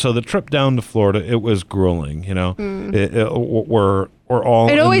 so the trip down to Florida, it was grueling, We're all.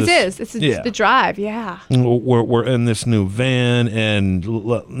 It always is. It's the drive, yeah. We're in this new van, and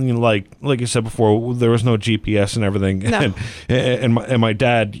like you said before, there was no GPS and everything. No. And my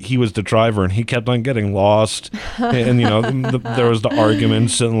dad, he was the driver, and he kept on getting lost. And there was the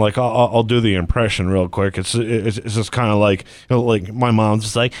arguments, and like I'll do the impression real quick. It's just kind of like my mom's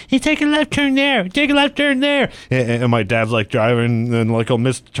just like, "Hey, take a left turn there. Take a left turn there." And my dad's like driving, and like he'll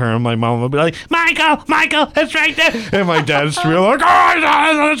miss the turn. My mom will be like, "Michael, it's right there." And my dad's real like,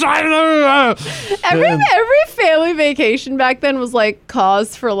 Every family vacation back then was like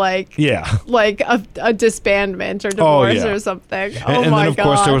cause for like a disbandment or divorce or something. And my then of God.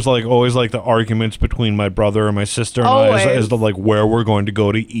 course there was like always like the arguments between my brother and my sister and I as to like where we're going to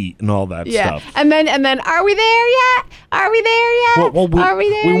go to eat and all that stuff. And then are we there yet? Are we there yet? Well, are we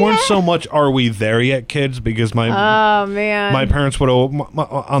there? We weren't yet? so much "Are we there yet?" kids, because my parents would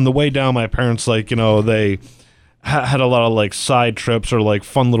on the way down. My parents they had a lot of like side trips or like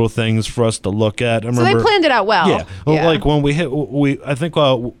fun little things for us to look at. So they planned it out well. Yeah. Like when I think it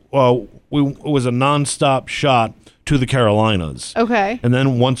was a nonstop shot to the Carolinas. Okay. And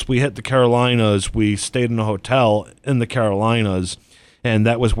then once we hit the Carolinas, we stayed in a hotel in the Carolinas, and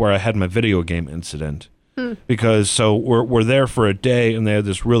that was where I had my video game incident. Because so we're there for a day, and they had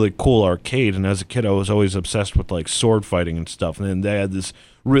this really cool arcade, and as a kid I was always obsessed with like sword fighting and stuff, and then they had this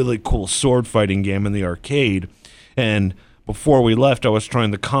really cool sword fighting game in the arcade, and before we left I was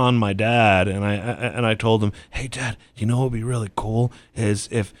trying to con my dad, and I told him, "Hey Dad, you know what would be really cool is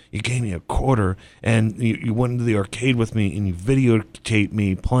if you gave me a quarter and you went into the arcade with me and you videotaped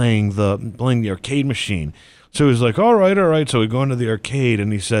me playing the arcade machine." So he's like, all right. So we go into the arcade,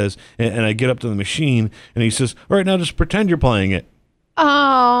 and he says, and I get up to the machine, and he says, "All right, now just pretend you're playing it."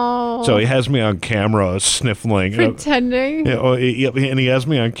 Oh. So he has me on camera sniffling. Pretending? And he has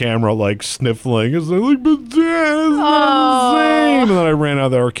me on camera, like, sniffling. It's like, "But Dad, it's insane." And then I ran out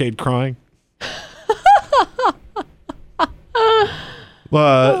of the arcade crying.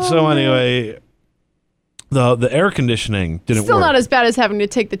 So anyway, the air conditioning didn't work. Still not as bad as having to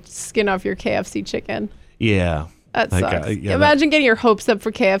take the skin off your KFC chicken. Yeah. That sucks. Imagine getting your hopes up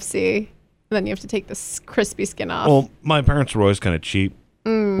for KFC, and then you have to take this crispy skin off. Well, my parents were always kind of cheap.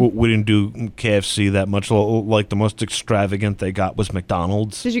 We didn't do KFC that much. Like, the most extravagant they got was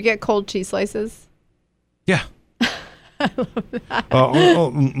McDonald's. Did you get cold cheese slices? Yeah.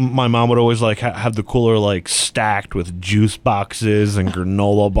 My mom would always like have the cooler like stacked with juice boxes and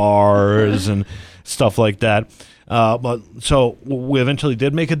granola bars and stuff like that. But so we eventually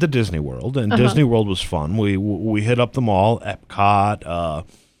did make it to Disney World, and Disney World was fun. We hit up the mall, Epcot,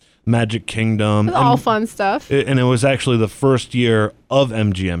 Magic Kingdom, all fun stuff. And it was actually the first year of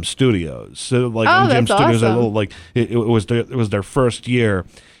MGM Studios. So like MGM Studios, awesome. like it was their first year.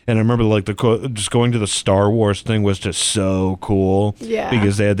 And I remember like just going to the Star Wars thing was just so cool. Yeah.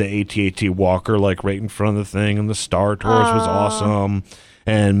 Because they had the AT-AT Walker like right in front of the thing, and the Star Tours was awesome.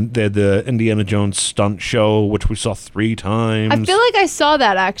 And they had the Indiana Jones stunt show, which we saw 3 times. I feel like I saw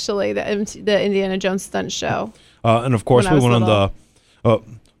that actually, the Indiana Jones stunt show. And of course we went on the.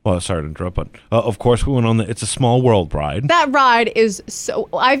 Well, sorry to interrupt, but of course we went on the It's a Small World ride. That ride is so...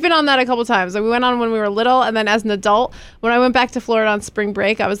 I've been on that a couple times. Like, we went on when we were little, and then as an adult, when I went back to Florida on spring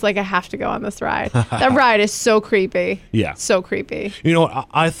break, I was like, I have to go on this ride. That ride is so creepy. Yeah. So creepy. You know,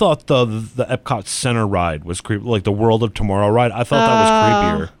 I thought the Epcot Center ride was creepy, like the World of Tomorrow ride. I thought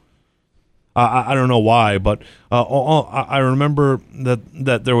that was creepier. I don't know why, but I remember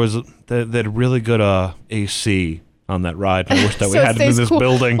that there was that really good AC on that ride. I wish that we had it in this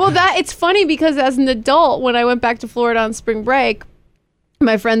building. Well, it's funny because as an adult, when I went back to Florida on spring break,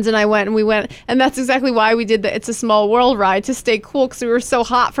 my friends and I went, and that's exactly why we did the It's a Small World ride, to stay cool, because we were so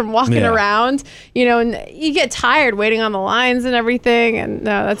hot from walking around, and you get tired waiting on the lines and everything, and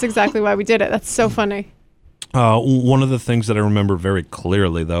no, that's exactly why we did it. That's so funny. One of the things that I remember very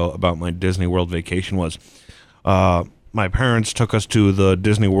clearly, though, about my Disney World vacation was my parents took us to the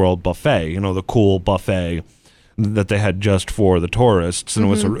Disney World buffet, the cool buffet that they had just for the tourists, and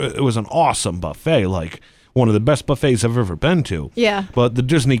it was an awesome buffet, like one of the best buffets I've ever been to. Yeah. But the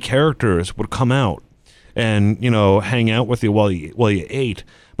Disney characters would come out and hang out with you while you ate.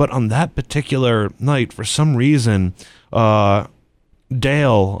 But on that particular night, for some reason, Dale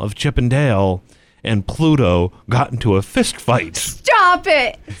of Chip and Dale and Pluto got into a fist fight. Stop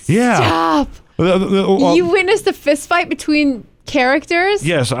it! Yeah. Stop! You witnessed a fist fight between characters?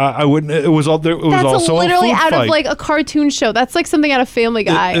 Yes, I wouldn't. It was all there. It was also literally a food out fight. of like a cartoon show. That's like something out of Family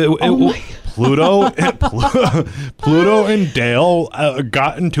Guy. Pluto and Dale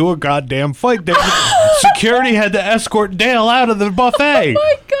got into a goddamn fight. Security had to escort Dale out of the buffet. Oh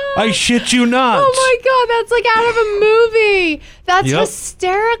my god! I shit you not. Oh my god! That's like out of a movie. That's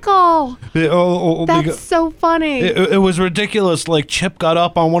hysterical. That's so funny. It was ridiculous. Like Chip got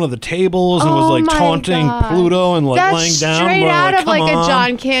up on one of the tables and was like taunting Pluto and like laying down. That's straight out of like a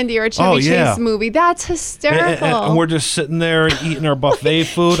John Candy or a Chevy Chase movie. That's hysterical. And we're just sitting there eating our buffet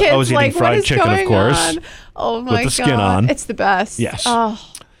food. I was eating fried chicken, of course. Oh my god! With the skin on. It's the best. Yes. Oh.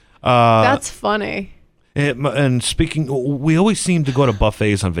 That's funny. And speaking, we always seem to go to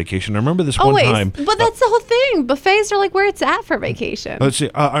buffets on vacation. I remember this one Always. time. But that's the whole thing. Buffets are like where it's at for vacation. Let's see.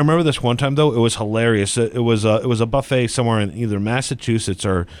 I remember this one time though. It was hilarious. It was a buffet somewhere in either Massachusetts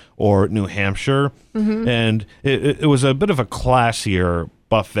or New Hampshire, and it was a bit of a classier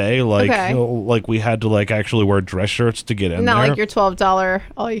buffet. Like like we had to like actually wear dress shirts to get in Not there. like your $12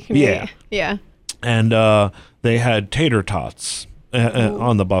 all you can eat. Yeah. And they had tater tots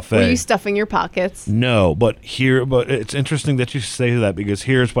on the buffet. Were you stuffing your pockets? No, but it's interesting that you say that because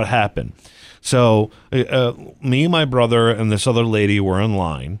here's what happened. So me, my brother, and this other lady were in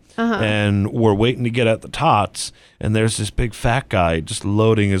line, and we're waiting to get at the tots, and there's this big fat guy just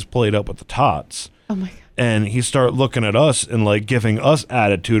loading his plate up with the tots. Oh my God. And he started looking at us and like giving us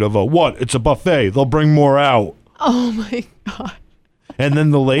attitude of what? It's a buffet. They'll bring more out. Oh my God. And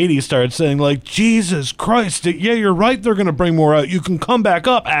then the lady started saying, like, Jesus Christ, yeah, you're right, they're going to bring more out. You can come back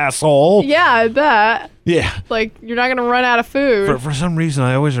up, asshole. Yeah, I bet. Yeah. Like, you're not going to run out of food. For some reason,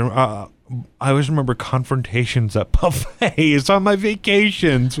 I always remember confrontations at buffets on my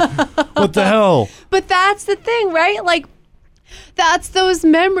vacations. What the hell? But that's the thing, right? Like, that's those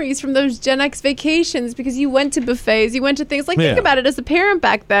memories from those Gen X vacations because you went to buffets, you went to things like, think about it as a parent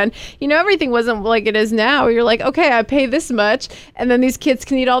back then. You know, everything wasn't like it is now. You're like, okay, I pay this much, and then these kids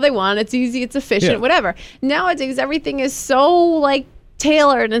can eat all they want. It's easy, it's efficient, whatever. Nowadays, everything is so like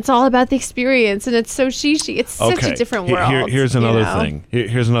tailored and it's all about the experience and it's so shishi. It's such a different world. Here's another thing.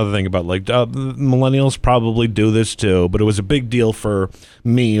 Here's another thing about like millennials probably do this too, but it was a big deal for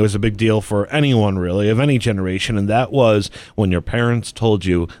me. It was a big deal for anyone really of any generation, and that was when your parents told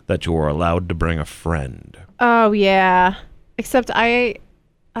you that you were allowed to bring a friend. Oh yeah. Except I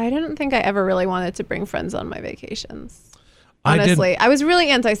didn't think I ever really wanted to bring friends on my vacations. Honestly, I was really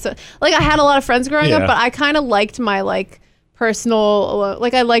like I had a lot of friends growing up, but I kind of liked my like personal,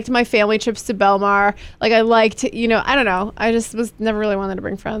 like I liked my family trips to Belmar. Like I liked, I don't know. I just was never really wanted to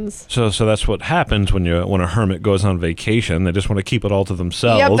bring friends. So that's what happens when a hermit goes on vacation. They just want to keep it all to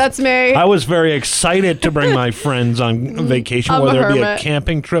themselves. Yep, that's me. I was very excited to bring my friends on vacation, whether it be a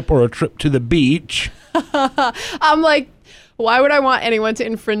camping trip or a trip to the beach. I'm like, why would I want anyone to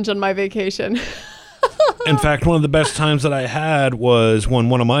infringe on my vacation? In fact, one of the best times that I had was when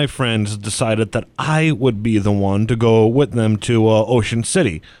one of my friends decided that I would be the one to go with them to Ocean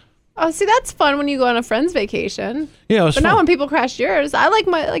City. Oh, see, that's fun when you go on a friend's vacation. Yeah, it was but fun. Not when people crash yours. I like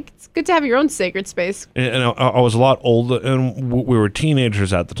it's good to have your own sacred space. And I was a lot older, and we were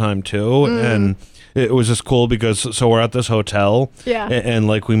teenagers at the time too, and it was just cool because so we're at this hotel, and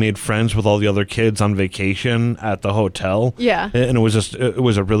like we made friends with all the other kids on vacation at the hotel, and it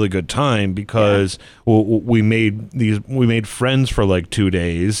was a really good time because we made friends for like 2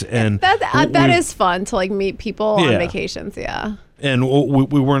 days, and that is fun to like meet people on vacations, And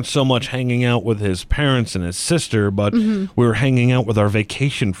we weren't so much hanging out with his parents and his sister, but we were hanging out with our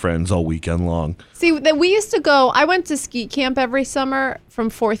vacation friends all weekend long. See, we used to go. I went to ski camp every summer from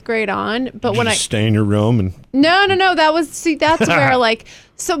 4th grade on. But when I stay in your room and no, that's where like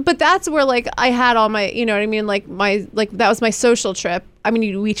but that's where like I had all my, you know what I mean, like that was my social trip. I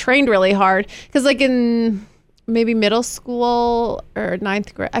mean, we trained really hard because like in maybe middle school or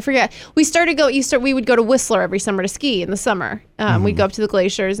 9th grade, I forget. We would go to Whistler every summer to ski in the summer. We'd go up to the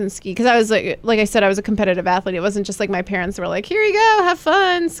glaciers and ski because I was like I said, I was a competitive athlete. It wasn't just like my parents were like, here you go, have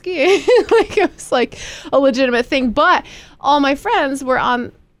fun skiing. Like it was like a legitimate thing. But all my friends were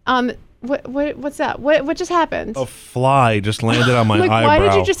on what's that? What just happened? A fly just landed on my eyebrow. Why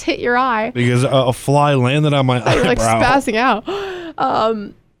did you just hit your eye? Because a fly landed on my eyebrow. You're like spazzing out.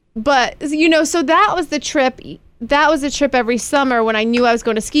 But, so that was the trip. That was a trip every summer when I knew I was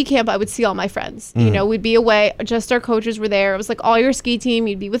going to ski camp. I would see all my friends. We'd be away. Just our coaches were there. It was like all your ski team.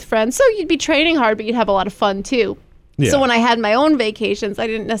 You'd be with friends. So you'd be training hard, but you'd have a lot of fun too. Yeah. So when I had my own vacations, I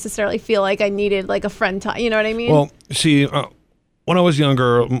didn't necessarily feel like I needed like a friend time. You know what I mean? Well, see, when I was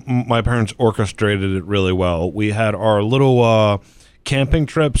younger, my parents orchestrated it really well. We had our little camping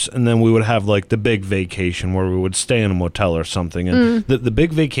trips, and then we would have like the big vacation where we would stay in a motel or something, and the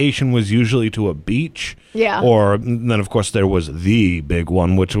big vacation was usually to a beach, or then of course there was the big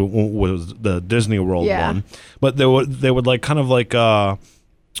one, which was the Disney World one, but they would like kind of like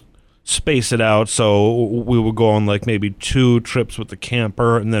space it out, so we would go on like maybe 2 trips with the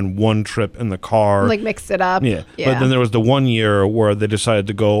camper and then 1 trip in the car, like mix it up. But then there was the 1 year where they decided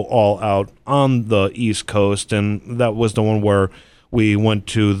to go all out on the East Coast, and that was the one where we went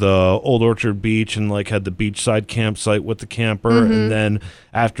to the Old Orchard Beach and like had the beachside campsite with the camper, and then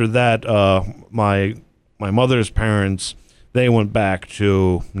after that, my mother's parents, they went back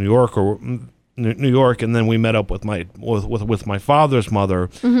to New York, or New York, and then we met up with my with my father's mother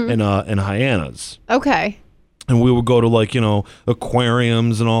in Hyannis. Okay. And we would go to like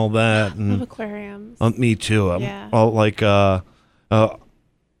aquariums and all that. And Love aquariums. me too. Yeah.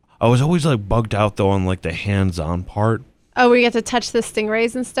 I was always like bugged out though on like the hands-on part. Oh, where you get to touch the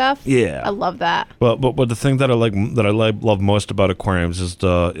stingrays and stuff? Yeah. I love that. But the thing that love most about aquariums is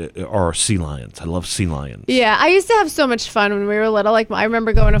are sea lions. I love sea lions. Yeah, I used to have so much fun when we were little. Like I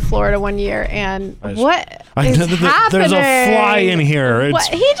remember going to Florida one year, and what is happening? There's a fly in here. He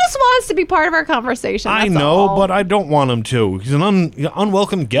just wants to be part of our conversation. I that's know, all. but I don't want him to. He's an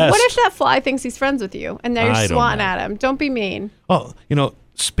unwelcome guest. What if that fly thinks he's friends with you, and now you're I don't swatting know. at him? Don't be mean. Oh,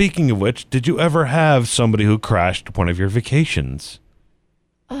 speaking of which, did you ever have somebody who crashed one of your vacations?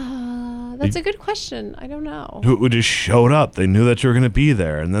 That's a good question. I don't know. Who just showed up? They knew that you were going to be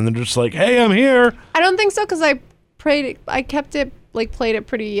there, and then they're just like, "Hey, I'm here." I don't think so because I played it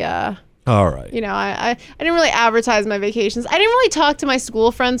pretty. All right. I didn't really advertise my vacations. I didn't really talk to my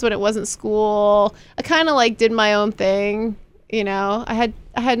school friends when it wasn't school. I kind of like did my own thing. I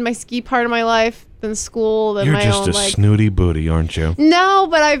had my ski part of my life, then school, then You're my just own a snooty booty, aren't you? No,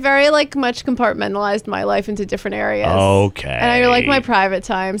 but I very much compartmentalized my life into different areas. Okay. And I like my private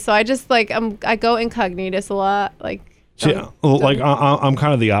time, so I just I go incognitus a lot. I'm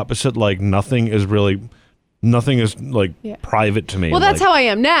kind of the opposite. Like nothing is private to me. Well, that's how I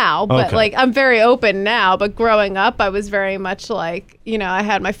am now, but Okay. I'm very open now. But growing up, I was very much I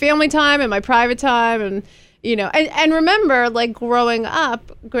had my family time and my private time, and and remember, growing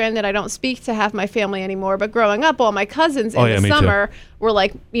up, granted, I don't speak to half my family anymore, but growing up, all my cousins in the me summer were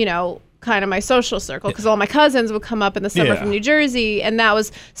kind of my social circle, because all my cousins would come up in the summer from New Jersey, and that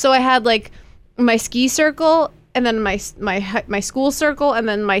was, so I had my ski circle, and then my school circle, and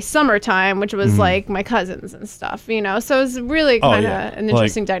then my summertime, which was my cousins and stuff, so it was really kind of an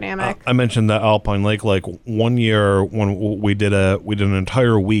interesting dynamic. I mentioned that Alpine Lake, 1 year when we did an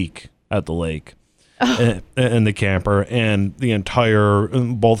entire week at the lake. In the camper, and the entire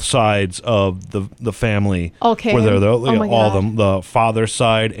both sides of the family were there. All of them, the father's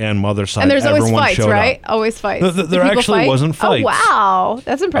side and mother's side. And there's always everyone fights, showed right? up. Always fights. There actually wasn't fights. Oh wow,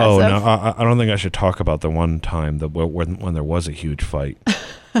 that's impressive. Oh no, I don't think I should talk about the one time when there was a huge fight.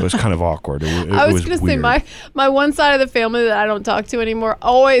 It was kind of awkward. I was going to say my one side of the family that I don't talk to anymore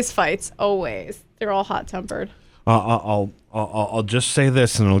always fights. Always, they're all hot tempered. I'll just say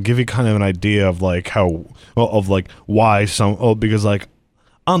this, and it'll give you kind of an idea of why some. Because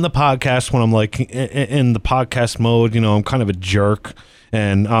on the podcast, when I'm in the podcast mode, I'm kind of a jerk,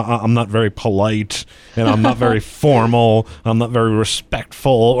 and I'm not very polite, and I'm not very formal. I'm not very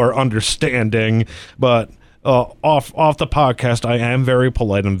respectful or understanding, but. Off the podcast, I am very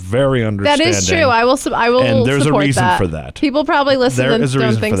polite and very understanding. That is true. I will. And there's a reason that. for that. People probably listen and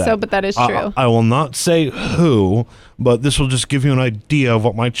don't think so, but that is true. I will not say who, but this will just give you an idea of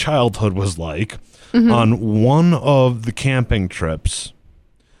what my childhood was like. On one of the camping trips,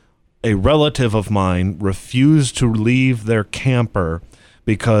 a relative of mine refused to leave their camper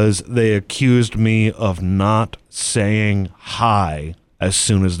because they accused me of not saying hi as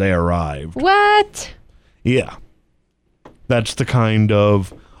soon as they arrived. What? Yeah, that's the kind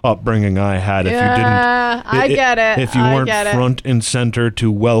of upbringing I had. If you didn't, I get it. If you weren't front and center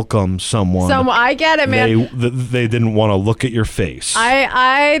to welcome someone, I get it, man. They didn't want to look at your face.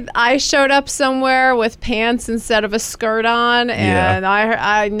 I showed up somewhere with pants instead of a skirt on, and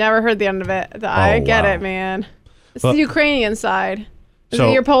I never heard the end of it. I get it, man. It's the Ukrainian side. Is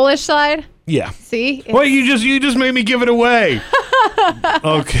it your Polish side? Yeah. See? Well, you just made me give it away.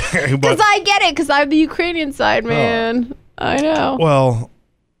 Okay, because I get it, because I'm the Ukrainian side, man. I know. Well,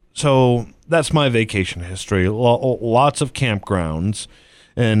 so that's my vacation history. Lots of campgrounds,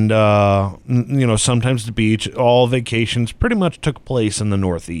 and sometimes the beach. All vacations pretty much took place in the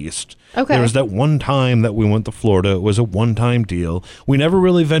Northeast. Okay. There was that one time that we went to Florida. It was a one-time deal. We never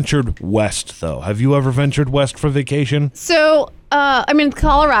really ventured west, though. Have you ever ventured west for vacation? So,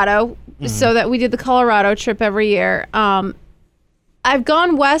 Colorado. So that we did the Colorado trip every year. I've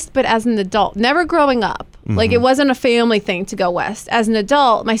gone west, but as an adult, never growing up. It wasn't a family thing to go west. As an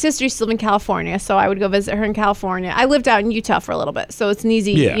adult, my sister used to live in California, so I would go visit her in California. I lived out in Utah for a little bit, so it's an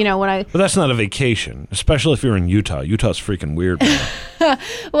easy, But that's not a vacation, especially if you're in Utah. Utah's freaking weird.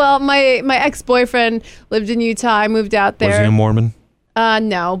 Well, my ex-boyfriend lived in Utah. I moved out there. Was he a Mormon?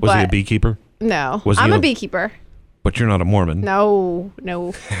 No. Was he a beekeeper? No. I'm a beekeeper. But you're not a Mormon. No.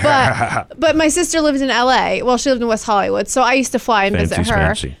 But my sister lived in LA. Well, she lived in West Hollywood, so I used to fly and visit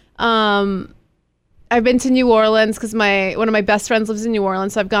her. Fancy. I've been to New Orleans because one of my best friends lives in New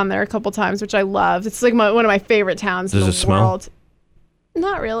Orleans, so I've gone there a couple times, which I love. It's one of my favorite towns in the world.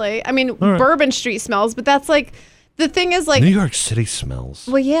 Not really. I mean, right. Bourbon Street smells, but that's like, the thing is like, New York City smells.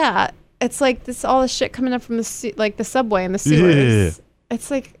 well, yeah, it's like this all the shit coming up from the subway and the sewers. Yeah. It's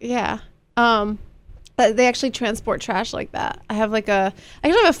like, yeah. They actually transport trash like that. I actually have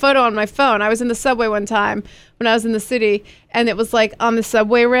a photo on my phone. I was in the subway one time when I was in the city, and it was like on the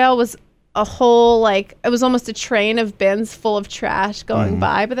subway rail was a whole, like, it was almost a train of bins full of trash going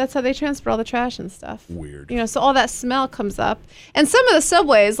by, but that's how they transport all the trash and stuff. Weird. You know, so all that smell comes up. And some of the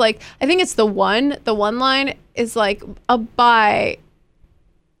subways, like, I think it's the one line is like up by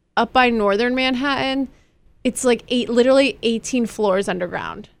northern Manhattan. It's like literally 18 floors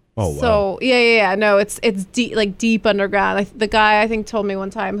underground. Oh, wow. So yeah. No, it's deep, like deep underground. The guy I think told me one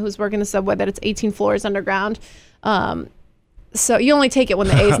time who's working the subway that it's 18 floors underground. So you only take it when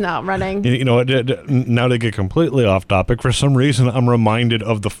the A's not running. You know, now to get completely off topic, for some reason I'm reminded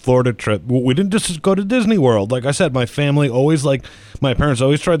of the Florida trip. We didn't just go to Disney World. Like I said, my family always my parents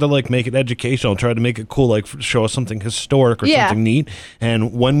always tried to like make it educational, tried to make it cool, like show us something historic or something neat.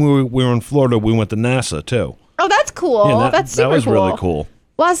 And when we were in Florida, we went to NASA too. Oh, that's cool. Yeah, that's super that was cool. really cool.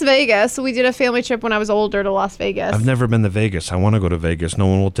 Las Vegas. We did a family trip when I was older to Las Vegas. I've never been to Vegas. I want to go to Vegas. No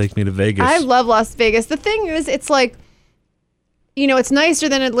one will take me to Vegas. I love Las Vegas. The thing is, it's like, you know, it's nicer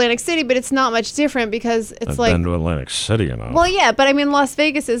than Atlantic City, but it's not much different because it's I've like, been to Atlantic City, you know. well, yeah, but I mean, Las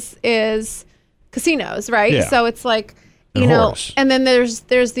Vegas is casinos, right? Yeah. So it's like, you And know, whores. and then there's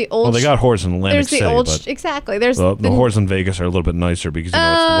the old. Well, they got whores in Atlantic there's the City, old but exactly. There's the whores in Vegas are a little bit nicer because, you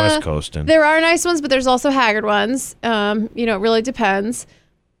know, it's the West Coast. And there are nice ones, but there's also haggard ones. You know, it really depends.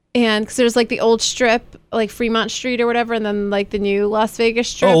 And because there's like the old strip, like Fremont Street or whatever, and then like the new Las Vegas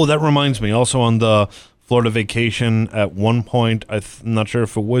strip. Oh, that reminds me. Also on the Florida vacation, at one point, I'm not sure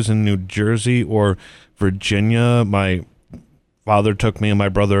if it was in New Jersey or Virginia, my father took me and my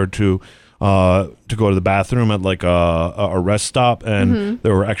brother to go to the bathroom at like a rest stop, and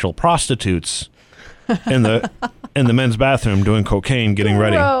there were actual prostitutes in the men's bathroom doing cocaine, getting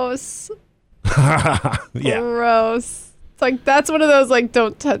ready. Gross. Yeah. Gross. It's like that's one of those like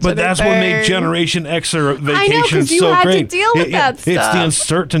don't touch. But that's what made anything. Generation X or I know, vacation 'cause you so had to great. deal with that It's the stuff.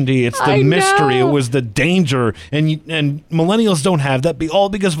 uncertainty. It's the I mystery. know. It was the danger. And millennials don't have that. All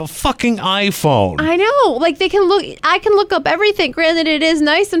because of a fucking iPhone. I know. Like I can look up everything. Granted, it is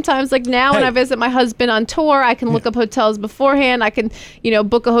nice sometimes. Like now when Hey. I visit my husband on tour, I can look up hotels beforehand. I can, you know,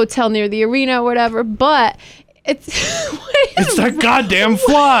 book a hotel near the arena or whatever. But it's It's that goddamn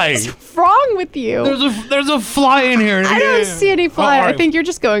fly. what's wrong with you? There's a fly in here. I don't see any fly. All I right. think you're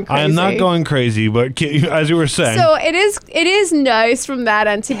just going crazy. I'm not going crazy, but as you were saying. So it is nice from that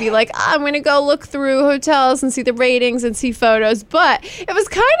end to be like, I'm going to go look through hotels and see the ratings and see photos. But it was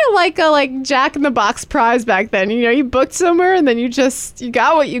kind of like a Jack in the Box prize back then. You know, you booked somewhere and then you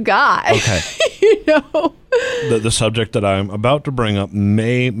got what you got. Okay. You know. The subject that I'm about to bring up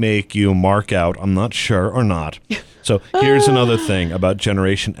may make you mark out. I'm not sure or not. So here's another thing about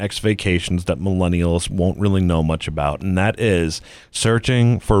Generation X vacations that millennials won't really know much about, and that is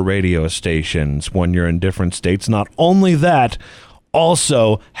searching for radio stations when you're in different states. Not only that,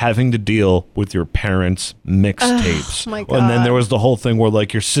 also having to deal with your parents' mixtapes. my And then God. there was the whole thing where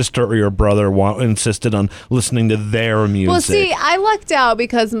like your sister or your brother insisted on listening to their music. Well, see, I lucked out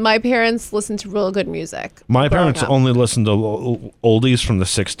because my parents listened to real good music. My growing parents up. only listened to oldies from the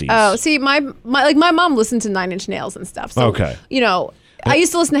 60s. Oh, see, my mom listened to Nine Inch Nails and stuff. So, Okay. you know, I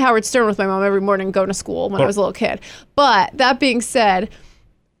used to listen to Howard Stern with my mom every morning going to school when I was a little kid. But that being said,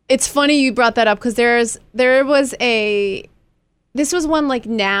 it's funny you brought that up because this was one like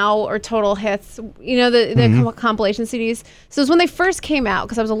Now or Total Hits, you know, the compilation CDs. So it was when they first came out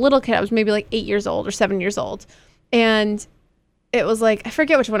because I was a little kid. I was maybe like 8 years old or 7 years old. And it was like, I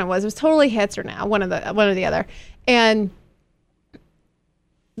forget which one it was. It was Totally Hits or Now, one or the other. And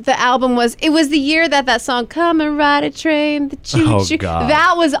the album was the year that song Come and Ride a Train, the choo choo, God.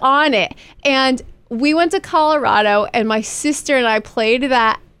 that was on it. And we went to Colorado and my sister and I played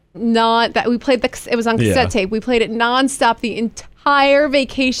that. It was on cassette tape. We played it nonstop the entire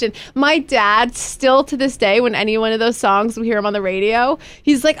vacation. My dad still to this day, when any one of those songs we hear him on the radio,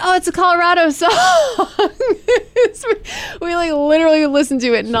 he's like, "Oh, it's a Colorado song." We like literally listened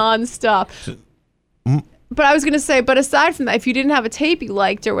to it nonstop. But I was gonna say, but aside from that, if you didn't have a tape you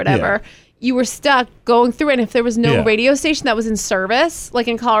liked or whatever, you were stuck going through it. And if there was no Yeah. radio station that was in service, like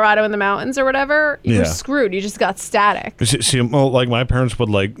in Colorado in the mountains or whatever, you were Yeah. screwed. You just got static. See, well, like my parents would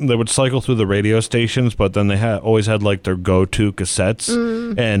they would cycle through the radio stations, but then they always had like their go-to cassettes,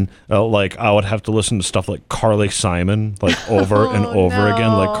 and like I would have to listen to stuff like Carly Simon, like over and over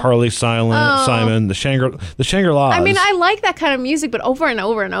again, like Carly Simon, the Shangri-Las. I mean, I like that kind of music, but over and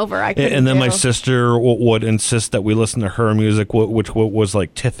over and over, I couldn't And then my do. sister would insist that we listen to her music, which was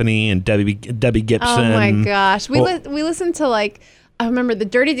like Tiffany and Debbie Gibson. Oh my gosh, we Well- we listened to like I remember the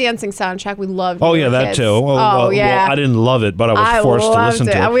Dirty Dancing soundtrack. We loved. Oh when we yeah, were that kids. too. Well, yeah, I didn't love it, but I was forced to loved listen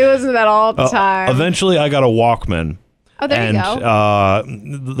to it. We listened to that all the time. Eventually, I got a Walkman. Oh, there and, you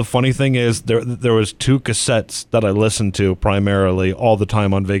go. The funny thing is, there was 2 cassettes that I listened to primarily all the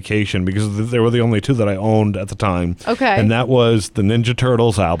time on vacation because they were the only 2 that I owned at the time. Okay. And that was the Ninja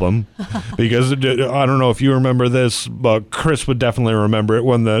Turtles album, because I don't know if you remember this, but Chris would definitely remember it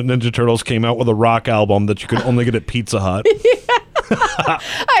when the Ninja Turtles came out with a rock album that you could only get at Pizza Hut.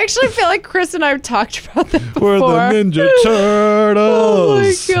 I actually feel like Chris and I have talked about that before. We're the Ninja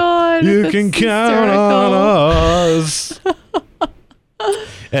Turtles. Oh my God, You that's can count hysterical. on us.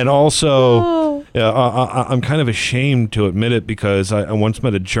 And also, I'm kind of ashamed to admit it because I once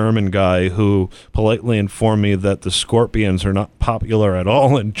met a German guy who politely informed me that the Scorpions are not popular at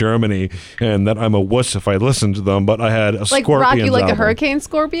all in Germany and that I'm a wuss if I listen to them, but I had a Like Scorpions rock you like album. a hurricane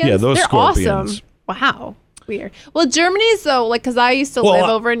scorpion? Yeah, those They're Scorpions. awesome. Wow. Weird. Well, Germany's though, like, because I used to live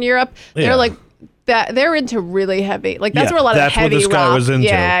over in Europe, yeah. they're like, that they're into really heavy. Like, that's where a lot of that's heavy what this guy rock. was into.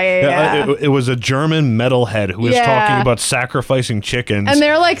 Yeah. It was a German metalhead who was Yeah. talking about sacrificing chickens. And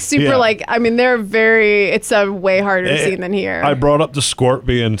they're like super, Yeah. like, I mean, they're very, it's a way harder scene than here. I brought up the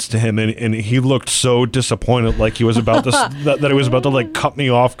Scorpions to him, and he looked so disappointed, like he was about to that he was about to like cut me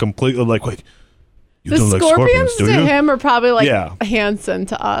off completely. Like, wait, you the don't like Scorpions do to you? him are probably like Yeah. Hanson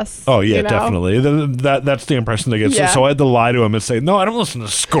to us. Oh yeah, you know? definitely. That's the impression they get. Yeah. So I had to lie to him and say, no, I don't listen to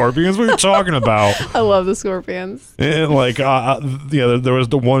Scorpions. What are you talking about? I love the Scorpions. And like, there was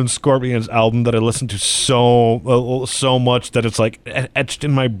the one Scorpions album that I listened to so much that it's like etched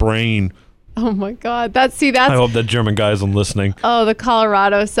in my brain. Oh my God. That's I hope that German guy isn't listening. Oh, the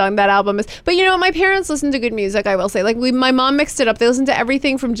Colorado song, that album is. But you know what? My parents listened to good music, I will say. Like, my mom mixed it up. They listened to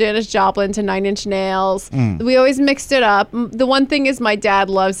everything from Janis Joplin to Nine Inch Nails. We always mixed it up. The one thing is my dad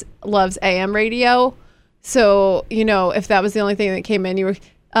loves AM radio. So, you know, if that was the only thing that came in, you were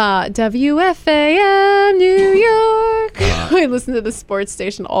WFAM New York. I listened to the sports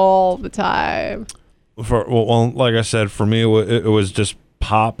station all the time. Well, like I said, for me, it was just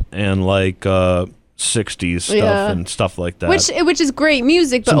pop and like 60s stuff Yeah. and stuff like that. Which is great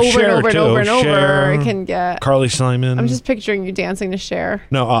music, but Some over and Cher, over and too. over and over, Cher, it can get. Carly Simon. I'm just picturing you dancing to Cher.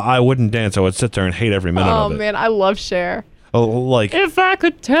 No, I wouldn't dance. I would sit there and hate every minute Oh of it. man, I love Cher. Oh, like, If I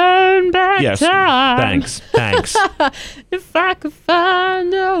could turn back yes, time, thanks. if I could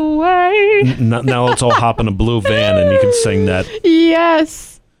find a way. Now let's all hop in a blue van and you can sing that.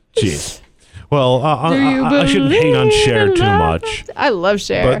 Yes. Jeez. Well, Do you I shouldn't hate on believe Cher in too love? much. I love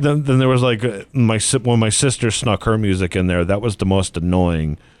Cher. But then there was like when my sister snuck her music in there, that was the most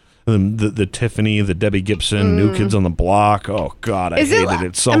annoying. The Tiffany, the Debbie Gibson, New Kids on the Block. Oh God, I hated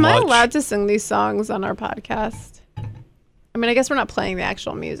it so am much. I allowed to sing these songs on our podcast? I mean, I guess we're not playing the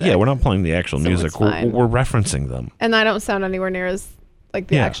actual music. Yeah, we're not playing the actual So music. it's fine. We're referencing them. And I don't sound anywhere near as like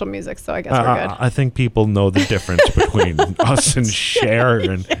the Yeah. actual music, so I guess we're good. I think people know the difference between us and Cher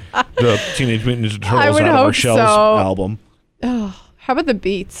and the Teenage Mutant Ninja I Turtles would Out of Our hope Shells so. album. Oh, how about the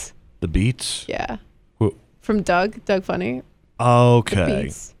Beats? The Beats? Yeah. Who- From Doug Funny. Okay.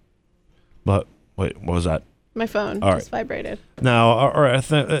 Beats. But wait, what was that? My phone All just vibrated. Now, all right, is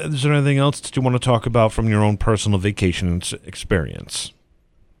there anything else that you want to talk about from your own personal vacation experience?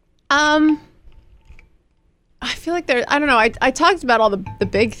 I feel like I don't know. I talked about all the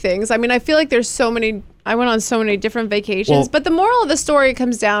big things. I mean, I feel like there's so many. I went on so many different vacations, Well- but the moral of the story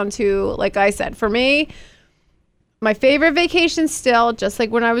comes down to, like I said, for me, my favorite vacations still, just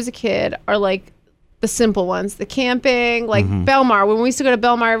like when I was a kid, are like the simple ones, the camping, like Belmar. When we used to go to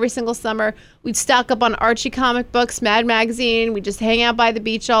Belmar every single summer, we'd stock up on Archie comic books, Mad Magazine. We'd just hang out by the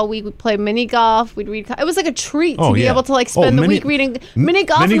beach all week. We'd play mini golf. We'd read. It was like a treat to be able to like spend the week reading mini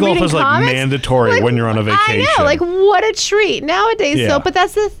golf. Mini and golf reading is like comics. mandatory Like, when you're on a vacation. I know, like what a treat nowadays. Yeah. So, but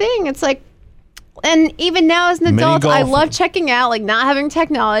that's the thing. It's like, and even now as an Mini adult, I golf- love checking out, like not having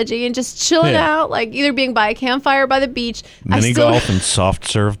technology and just chilling Yeah. out, like either being by a campfire or by the beach. Mini golf and soft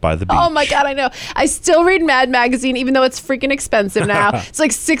serve by the beach. Oh my God, I know. I still read Mad Magazine, even though it's freaking expensive now. It's like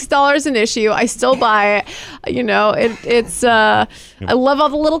 $6 an issue. I still buy it. You know, it's. I love all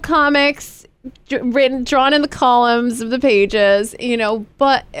the little comics. drawn in the columns of the pages,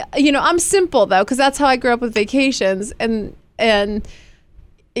 but I'm simple though, because that's how I grew up with vacations, and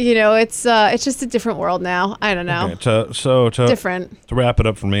it's just a different world now. I don't know. Okay, different. To wrap it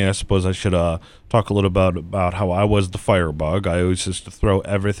up for me, I suppose I should talk a little about how I was the firebug. I always used to throw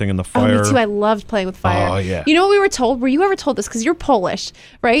everything in the fire. Oh, me too. I loved playing with fire. Oh, yeah. You know what we were told? Were you ever told this? Because you're Polish,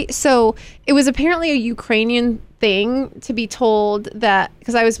 right? So it was apparently a Ukrainian thing to be told that,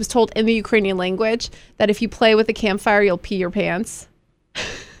 because I was told in the Ukrainian language that if you play with a campfire, you'll pee your pants.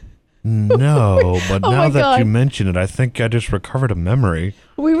 No, but now that God. you mention it, I think I just recovered a memory.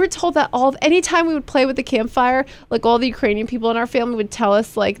 We were told that anytime we would play with the campfire, like all the Ukrainian people in our family would tell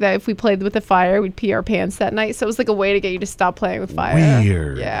us like that if we played with the fire, we'd pee our pants that night. So it was like a way to get you to stop playing with fire.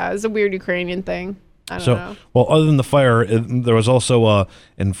 Weird. Yeah, it was a weird Ukrainian thing. I don't know. Well, other than the fire, there was also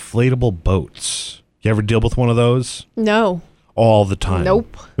inflatable boats. You ever deal with one of those? No. All the time.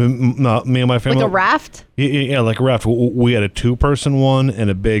 Nope. Me and my family. Like a raft? Yeah, like a raft. We had a 2-person one and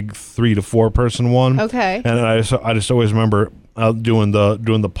a big 3 to 4-person one. Okay. And I just always remember doing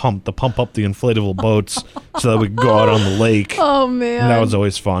the pump up the inflatable boats so that we could go out on the lake. Oh man. And that was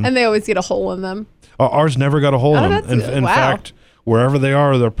always fun. And they always get a hole in them. Ours never got a hole in them. In fact, wherever they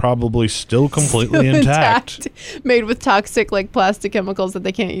are, they're probably still completely intact. Made with toxic like plastic chemicals that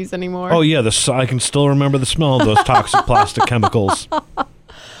they can't use anymore. Oh yeah, I can still remember the smell of those toxic plastic chemicals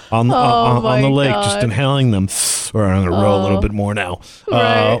on the lake, God. just inhaling them. Or I'm going to roll a little bit more now.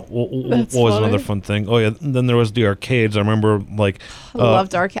 Right. What was another fun thing? Oh yeah, then there was the arcades. I remember I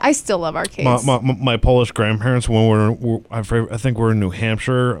loved arcades. I still love arcades. My Polish grandparents, when I think we were in New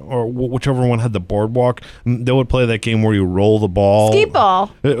Hampshire or whichever one had the boardwalk, they would play that game where you roll the ball. Skeet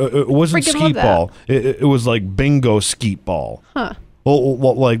ball. It wasn't Freaking skeet love ball. It was like bingo skeet ball. Huh.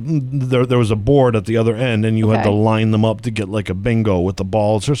 Well, like there was a board at the other end, and you had to line them up to get like a bingo with the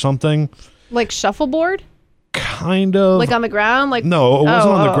balls or something. Like shuffleboard? Kind of. Like on the ground? Like no, it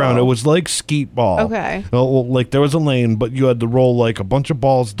wasn't on the ground. It was like skeet ball. Okay. Well, like there was a lane, but you had to roll like a bunch of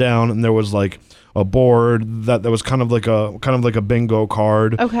balls down, and there was like a board that was kind of like a bingo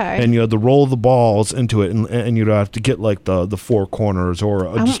card. Okay. And you had to roll the balls into it, and you'd have to get like the 4 corners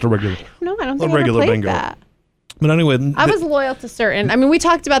or just a regular. No, I don't think I regular ever played bingo. that. But anyway, I was loyal to certain. I mean, we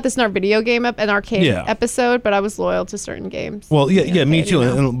talked about this in our video game arcade episode, but I was loyal to certain games. Well, yeah, me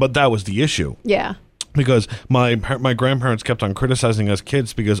too. But that was the issue. Yeah. Because my grandparents kept on criticizing us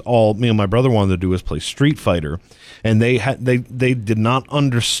kids because all me and my brother wanted to do was play Street Fighter, and they did not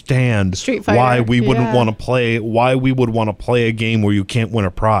understand Street Fighter, why we wouldn't want to play. Why we would want to play a game where you can't win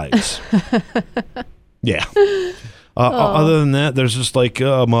a prize. Yeah. Other than that, there's just like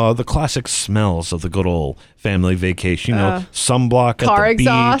the classic smells of the good old family vacation. Sunblock at the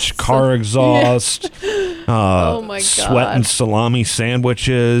beach, car exhaust, oh my God, sweat and salami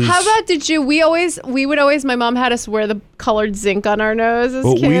sandwiches. How about we would always, my mom had us wear the colored zinc on our nose as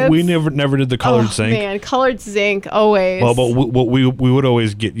kids. We never did the colored zinc. Man, colored zinc always. Well, but we would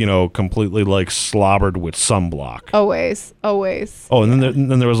always get completely like slobbered with sunblock. Always. Oh, and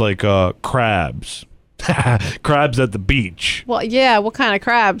then there was like crabs. Crabs at the beach. Well, yeah. What kind of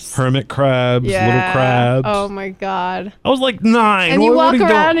crabs? Hermit crabs, little crabs. Oh my God. I was like 9. And you walk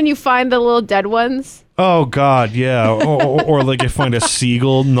around and you find the little dead ones. Oh God, yeah. or like you find a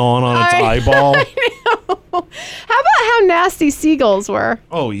seagull gnawing on its eyeball. I know. How about how nasty seagulls were?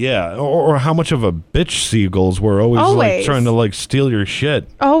 Oh yeah. Or how much of a bitch seagulls were always. Like trying to like steal your shit.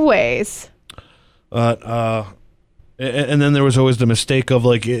 Always. And then there was always the mistake of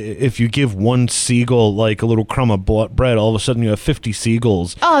like if you give one seagull like a little crumb of bread, all of a sudden you have 50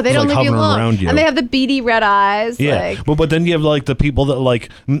 seagulls. Oh, they don't leave you alone. Around you. And they have the beady red eyes. Yeah, but then you have like the people that like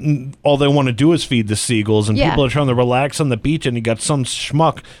all they want to do is feed the seagulls, and people are trying to relax on the beach, and you got some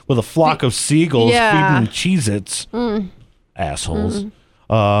schmuck with a flock of seagulls feeding them Cheez-Its. Assholes. You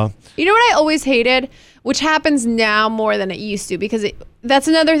know what I always hated, which happens now more than it used to, because that's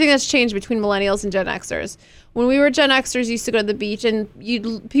another thing that's changed between millennials and Gen Xers. When we were Gen Xers, used to go to the beach, and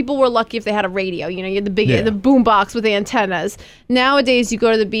people were lucky if they had a radio. You had the boom box with the antennas. Nowadays, you go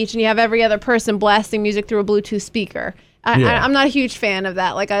to the beach and you have every other person blasting music through a Bluetooth speaker. I'm not a huge fan of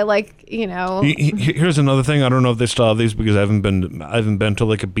that. Like I like, Here's another thing. I don't know if they still have these because I haven't been to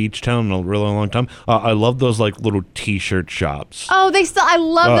like a beach town in a really long time. I love those like little T-shirt shops. Oh, I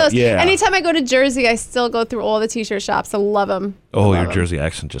love those. Yeah. Anytime I go to Jersey, I still go through all the T-shirt shops. I love them. Oh, your Jersey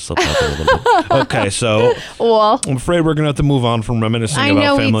accent just slipped out there a little bit. Okay, so I'm afraid we're gonna have to move on from reminiscing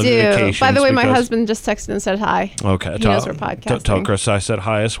about family vacations. By the way, my husband just texted and said hi. Okay, he knows we're podcasting. Tell Chris I said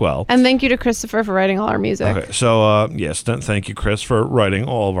hi as well. And thank you to Christopher for writing all our music. Okay, so yes, thank you, Chris, for writing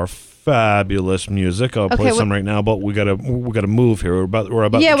all of our fabulous music. I'll play some right now, but we gotta move here. We're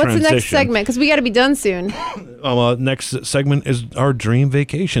about yeah, to what's transition. the next segment? Because we got to be done soon. Next segment is our dream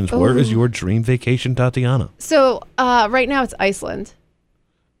vacations. Where is your dream vacation, Tatiana? So right now it's Iceland.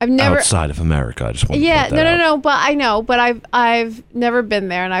 I've never outside of America. I just want to yeah, point that out. no. But I know, but I've never been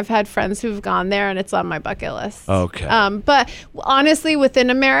there, and I've had friends who've gone there, and it's on my bucket list. Okay. But honestly, within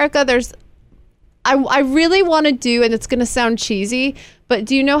America, I really want to do, and it's going to sound cheesy, but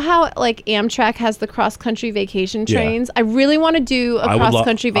do you know how like Amtrak has the cross country vacation trains? I really want to do a cross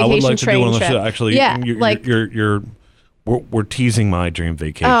country vacation train trip. Actually, we're teasing my dream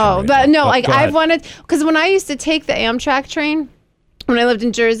vacation. Oh, right but now. no, like I've wanted, because when I used to take the Amtrak train, when I lived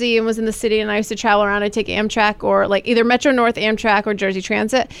in Jersey and was in the city and I used to travel around, I'd take Amtrak or like either Metro North Amtrak or Jersey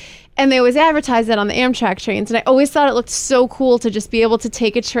Transit. And they always advertised that on the Amtrak trains. And I always thought it looked so cool to just be able to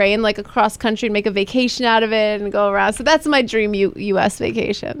take a train like across country and make a vacation out of it and go around. So that's my dream U.S.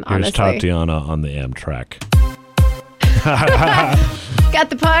 vacation, honestly. Here's Tatiana on the Amtrak. Got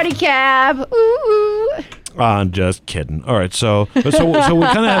the party cab. Ooh. I'm just kidding. All right, so we kind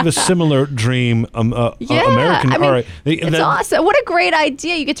of have a similar dream. American. I mean, all right, it's awesome. What a great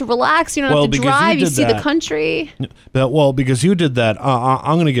idea! You get to relax. You don't have to drive. You see the country. Well, because you did that,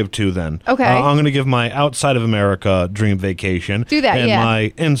 I'm going to give two then. Okay. I'm going to give my outside of America dream vacation. Do that,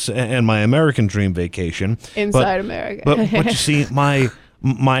 and my American dream vacation. Inside America. But you see, my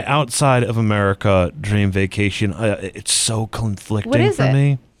outside of America dream vacation, it's so conflicting for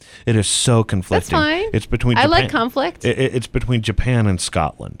me. It is so conflicting. That's fine. It's between I Japan, like conflict. It's between Japan and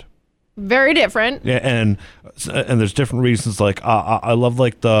Scotland. Very different. Yeah, and there's different reasons. Like I love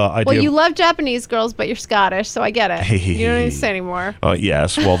like the idea. Well, you love Japanese girls, but you're Scottish, so I get it. You don't need to say anymore.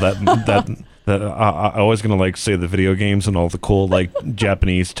 Yes. Well, that I always gonna like say the video games and all the cool like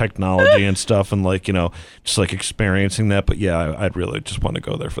Japanese technology and stuff, and like just like experiencing that. But yeah, I'd really just want to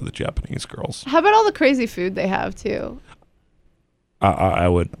go there for the Japanese girls. How about all the crazy food they have too? I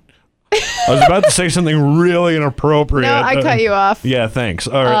would. I was about to say something really inappropriate. No, I cut you off. Yeah, thanks.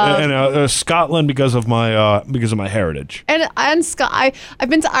 All right, and Scotland because of my heritage. And I've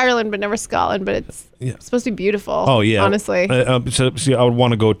been to Ireland, but never Scotland. But it's supposed to be beautiful. Oh yeah, honestly. So I would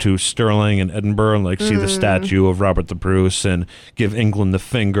want to go to Stirling and Edinburgh and like see the statue of Robert the Bruce and give England the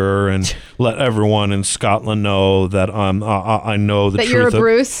finger and let everyone in Scotland know that I know the truth. That you're a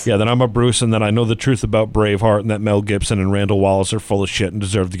Bruce. Yeah, that I'm a Bruce and that I know the truth about Braveheart and that Mel Gibson and Randall Wallace are full of shit and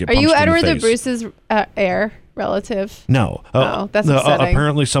deserve to get punched in the face. Are you Edward the Bruce's heir relative? No. That's upsetting.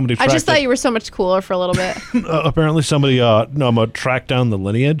 Apparently somebody I just thought you were so much cooler for a little bit. Apparently somebody tracked down the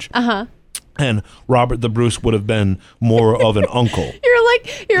lineage. Uh-huh. And Robert the Bruce would have been more of an uncle.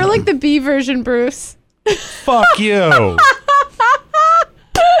 You're like the B version Bruce. Fuck you.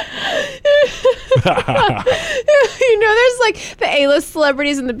 There's like the A-list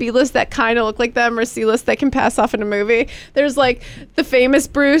celebrities and the B-list that kind of look like them, or C-list that can pass off in a movie. There's like the famous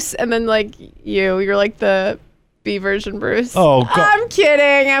Bruce, and then like you're like the B version Bruce. Oh, God. I'm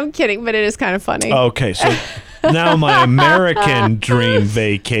kidding, but it is kind of funny. Okay, so now my American dream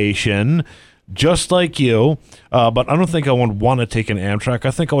vacation, just like you, but I don't think I would want to take an Amtrak.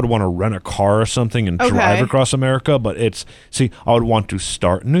 I think I would want to rent a car or something and drive across America. But I would want to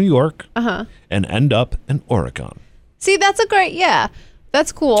start in New York and end up in Oregon. See, that's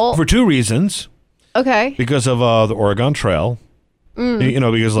that's cool. For two reasons. Okay. Because of the Oregon Trail.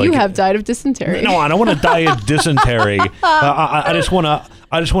 Because like you have died of dysentery. No, I don't want to die of dysentery. I just want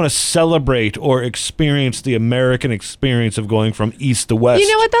to celebrate or experience the American experience of going from east to west. You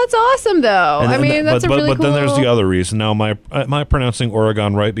know what? That's awesome, though. That's really cool. But then there's the other reason. Now, am I pronouncing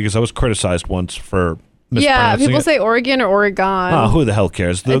Oregon right? Because I was criticized once for mispronouncing people it. say Oregon or Oregon. Who the hell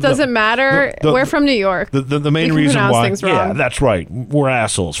cares? It doesn't matter. We're from New York. The main reason why. Things wrong. Yeah, that's right. We're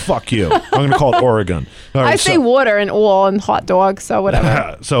assholes. Fuck you. I'm going to call it Oregon. All right, I say water and oil and hot dog, so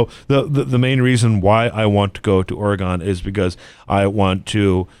whatever. So the main reason why I want to go to Oregon is because I want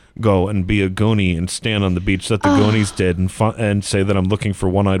to go and be a Goonie and stand on the beach that the Goonies did and say that I'm looking for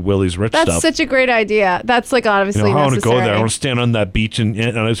One-Eyed Willie's rich stuff. That's such a great idea. That's like obviously necessary. I want to go there. I want to stand on that beach and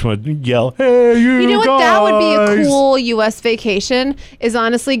I just want to yell, "Hey, you know guys!" what? That would be a cool U.S. vacation. Is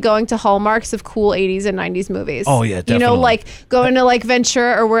honestly going to hallmarks of cool 80s and 90s movies. Oh yeah, definitely. Like going to like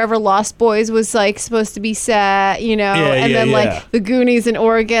Ventura or wherever Lost Boys was like supposed to be set. Like the Goonies in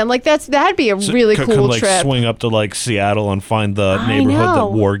Oregon. Like that'd be a really cool like, trip. Swing up to like Seattle and find the neighborhood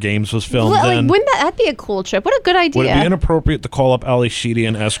that War Games was filmed in. Wouldn't that'd be a cool trip? What a good idea. Would it be inappropriate to call up Ali Sheedy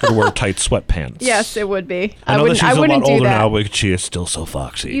and ask her to wear tight sweatpants? Yes, it would be. I know that she's a lot older that. now, but she is still so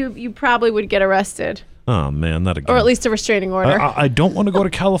foxy. You probably would get arrested. Oh man, that again. Or at least a restraining order. I don't want to go to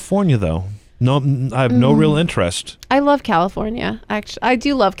California though. No, I have no real interest. I love California. Actually, I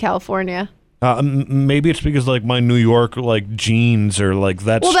do love California. Maybe it's because like my New York like genes are like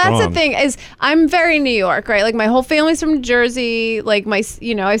that Well, strong. that's the thing is I'm very New York, right? Like my whole family's from New Jersey. Like I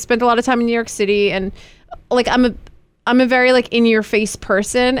spent a lot of time in New York City, and like I'm a very like in your face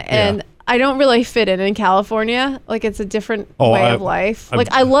person, and I don't really fit in California. Like it's a different way of life.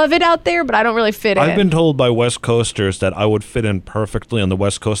 Like I love it out there, but I don't really fit in. I've been told by West Coasters that I would fit in perfectly on the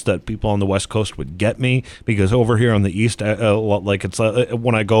West Coast, that people on the West Coast would get me, because over here on the East, like it's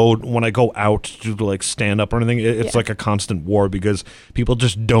when I go out to like stand up or anything, it's like a constant war because people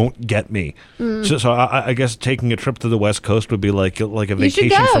just don't get me. So I guess taking a trip to the West Coast would be like a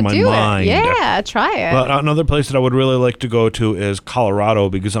vacation for my mind. Yeah, try it. But another place that I would really like to go to is Colorado,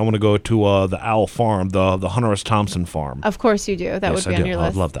 because I want to go to the Owl Farm, the Hunter S. Thompson farm. Of course you do. That would be on your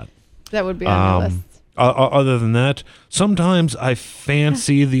list. I'd love that. That would be on your list. Other than that, sometimes I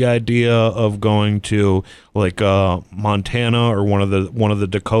fancy the idea of going to like Montana or one of the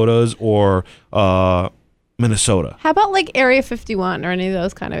Dakotas or Minnesota. How about like Area 51 or any of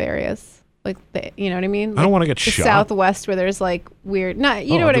those kind of areas? Like you know what I mean? Like I don't want to get the shot. Southwest, where there's like weird,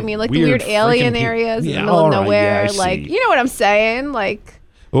 you know what I mean? Like the weird alien areas in the middle all of right, nowhere. yeah, I Like see. you know what I'm saying? Like.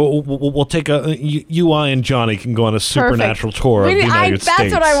 We'll take you, I, and Johnny can go on a supernatural tour of the United States.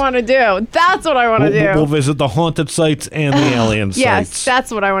 That's what I want to do. That's what I want to do. We'll visit the haunted sites and the alien Yes, sites. that's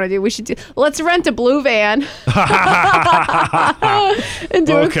what I want to do. We should do. Let's rent a blue van and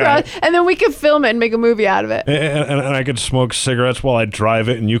do Okay. and then we could film it and make a movie out of it. And I could smoke cigarettes while I drive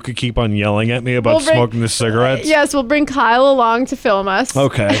it, and you could keep on yelling at me about smoking the cigarettes. Yes, we'll bring Kyle along to film us.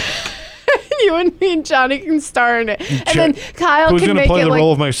 Okay. You and me and Johnny can star in it, and then Kyle Who's can gonna make play it the like.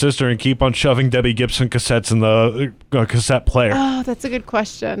 role of my sister and keep on shoving Debbie Gibson cassettes in the cassette player? Oh, that's a good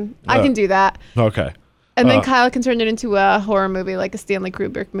question. I can do that, Okay. and then Kyle can turn it into a horror movie, like a Stanley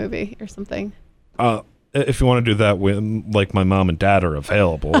Kubrick movie or something. If you want to do that when like my mom and dad are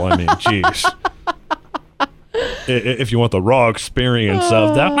available, I mean, jeez. If you want the raw experience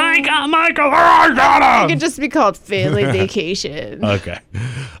of that, Michael, It could just be called Family Vacation. Okay.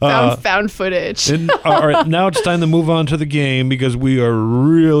 Found footage. All right, now it's time to move on to the game because we are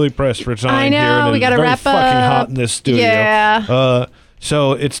really pressed for time I know, here. And we gotta it's very wrap fucking up. hot in this studio. Yeah.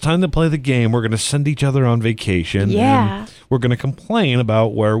 So it's time to play the game. We're going to send each other on vacation. Yeah. And we're going to complain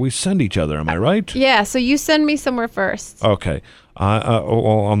about where we send each other. Am I right? Yeah, so you send me somewhere first. Okay.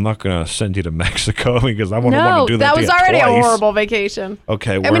 Well, I'm not going to send you to Mexico because I want to do that. That was to you already twice. a horrible vacation.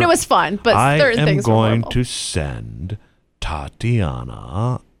 Okay. I mean, it was fun, but certain things were I am going horrible. to send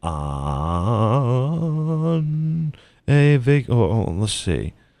Tatiana on a let's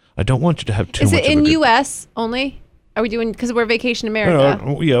see. I don't want you to have too Is much it of a in good- U.S. only? Are we doing, because we're Vacation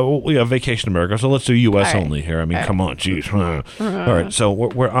America? Yeah, Vacation America. So let's do U.S. All right. only here. I mean, All come on, jeez. All right,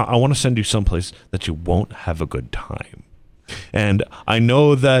 so I want to send you someplace that you won't have a good time. And I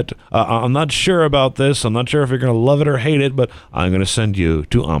know that I'm not sure about this. I'm not sure if you're going to love it or hate it, but I'm going to send you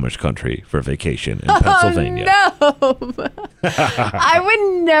to Amish country for vacation in Pennsylvania. Oh, no. I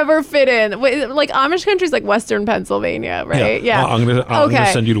would never fit in. Wait, like Amish country's like Western Pennsylvania, right? Yeah. I'm going to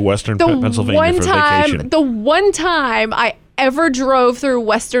send you to Western Pennsylvania for vacation. The one time I ever drove through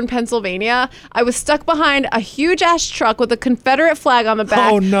Western Pennsylvania, I was stuck behind a huge ass truck with a Confederate flag on the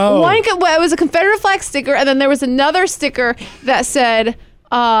back. Oh, no. It was a Confederate flag sticker, and then there was another sticker that said,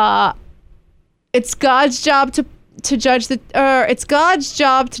 "It's God's job to judge the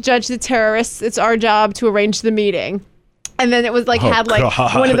terrorists. It's our job to arrange the meeting." And then it was like had like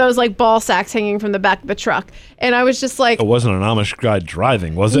God. one of those like ball sacks hanging from the back of the truck, and I was just like, It wasn't an Amish guy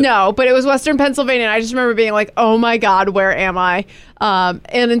driving, was it? no, but it was Western Pennsylvania. And I just remember being like, oh my God, where am I? And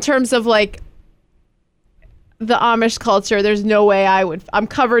in terms of like the Amish culture, there's no way I'm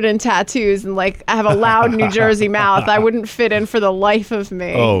covered in tattoos and like I have a loud New Jersey mouth. I wouldn't fit in for the life of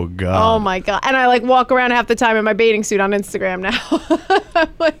me. Oh, God. Oh my God. And I like walk around half the time in my bathing suit on Instagram now.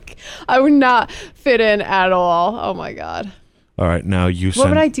 Like I would not fit in at all. Oh my God. All right, now you What send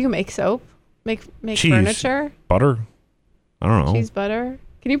would I do? Make soap? Make cheese, furniture? butter. I don't know. Cheese butter?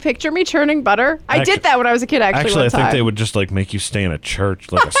 Can you picture me churning butter? I Actu- did that when I was a kid, actually. Actually, I one think time. they would just like make you stay in a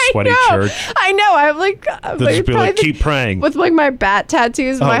church, like a sweaty I know. church. I know. I'm like, They'd just be like, keep praying. With like my bat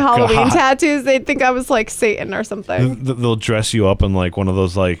tattoos, my Oh, Halloween God. tattoos, they'd think I was like Satan or something. They'll dress you up in like one of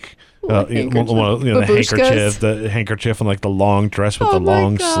those like Like the babushkas? handkerchief and like the long dress with Oh the my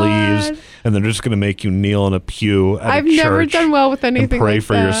long God. sleeves, and they're just gonna make you kneel in a pew at I've a never church done well with and anything pray like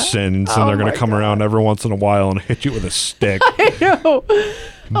for your that. sins, Oh and they're gonna my come God. around every once in a while and hit you with a stick, I know.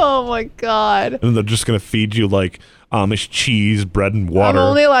 Oh my God. and they're just gonna feed you like Amish cheese, bread, and I'm water.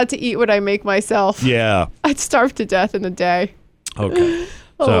 only allowed to eat what I make myself. Yeah. I'd starve to death in a day. Okay.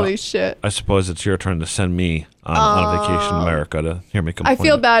 Holy shit. I suppose it's your turn to send me on a vacation to America to hear me complain. I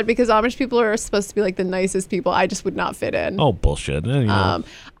feel bad because Amish people are supposed to be like the nicest people. I just would not fit in. Oh, bullshit. You know,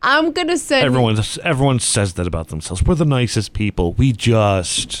 I'm going to send... everyone says that about themselves. We're the nicest people.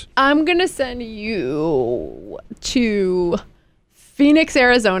 I'm going to send you to Phoenix,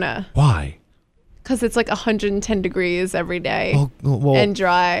 Arizona. Why? Because it's like 110 degrees every day well, and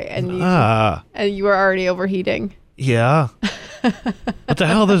dry, and you are already overheating. Yeah. What the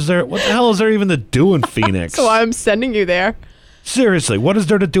hell is there even to do in Phoenix? So I'm sending you there. Seriously, what is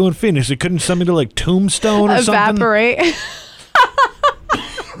there to do in Phoenix? You couldn't send me to like Tombstone or Evaporate. something?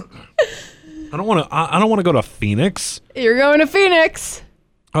 I don't want to go to Phoenix. You're going to Phoenix.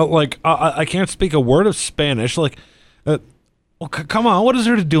 I can't speak a word of Spanish. Come on, what is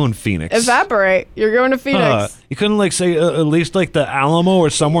there to do in Phoenix? Evaporate. You're going to Phoenix. You couldn't say at least the Alamo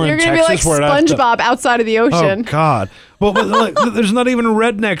or somewhere in Texas where you're going to be like SpongeBob outside of the ocean. Oh God! But there's not even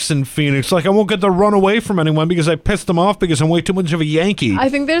rednecks in Phoenix. I won't get to run away from anyone because I pissed them off because I'm way too much of a Yankee. I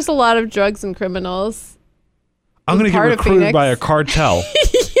think there's a lot of drugs and criminals. I'm going to get recruited by a cartel.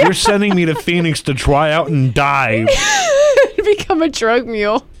 Yeah. You're sending me to Phoenix to try out and die. Become a drug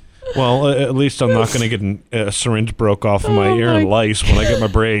mule. Well, at least I'm not going to get a syringe broke off in my ear and lice when I get my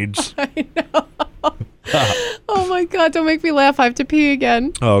braids. I know. Oh my God, don't make me laugh. I have to pee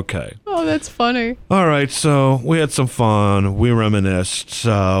again. Okay. Oh, that's funny. All right, so we had some fun. We reminisced.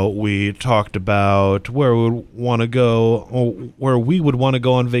 We talked about where we would want to go, or where we would want to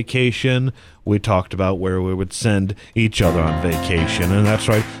go on vacation. We talked about where we would send each other on vacation. And that's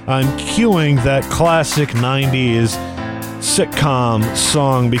right, I'm cueing that classic 90s sitcom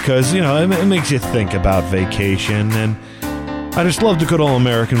song because, it makes you think about vacation, and I just love the good old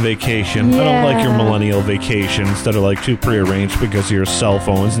American vacation. Yeah. I don't like your millennial vacations that are too prearranged because of your cell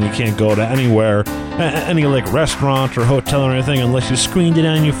phones and you can't go to anywhere, any restaurant or hotel or anything unless you screened it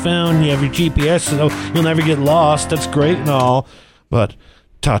on your phone and you have your GPS, so you'll never get lost. That's great and all, but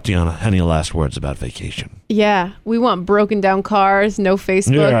Tatiana, any last words about vacation? Yeah, we want broken down cars, no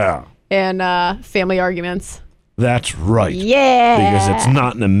Facebook, and family arguments. That's right. Yeah. Because it's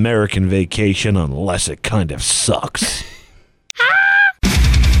not an American vacation unless it kind of sucks.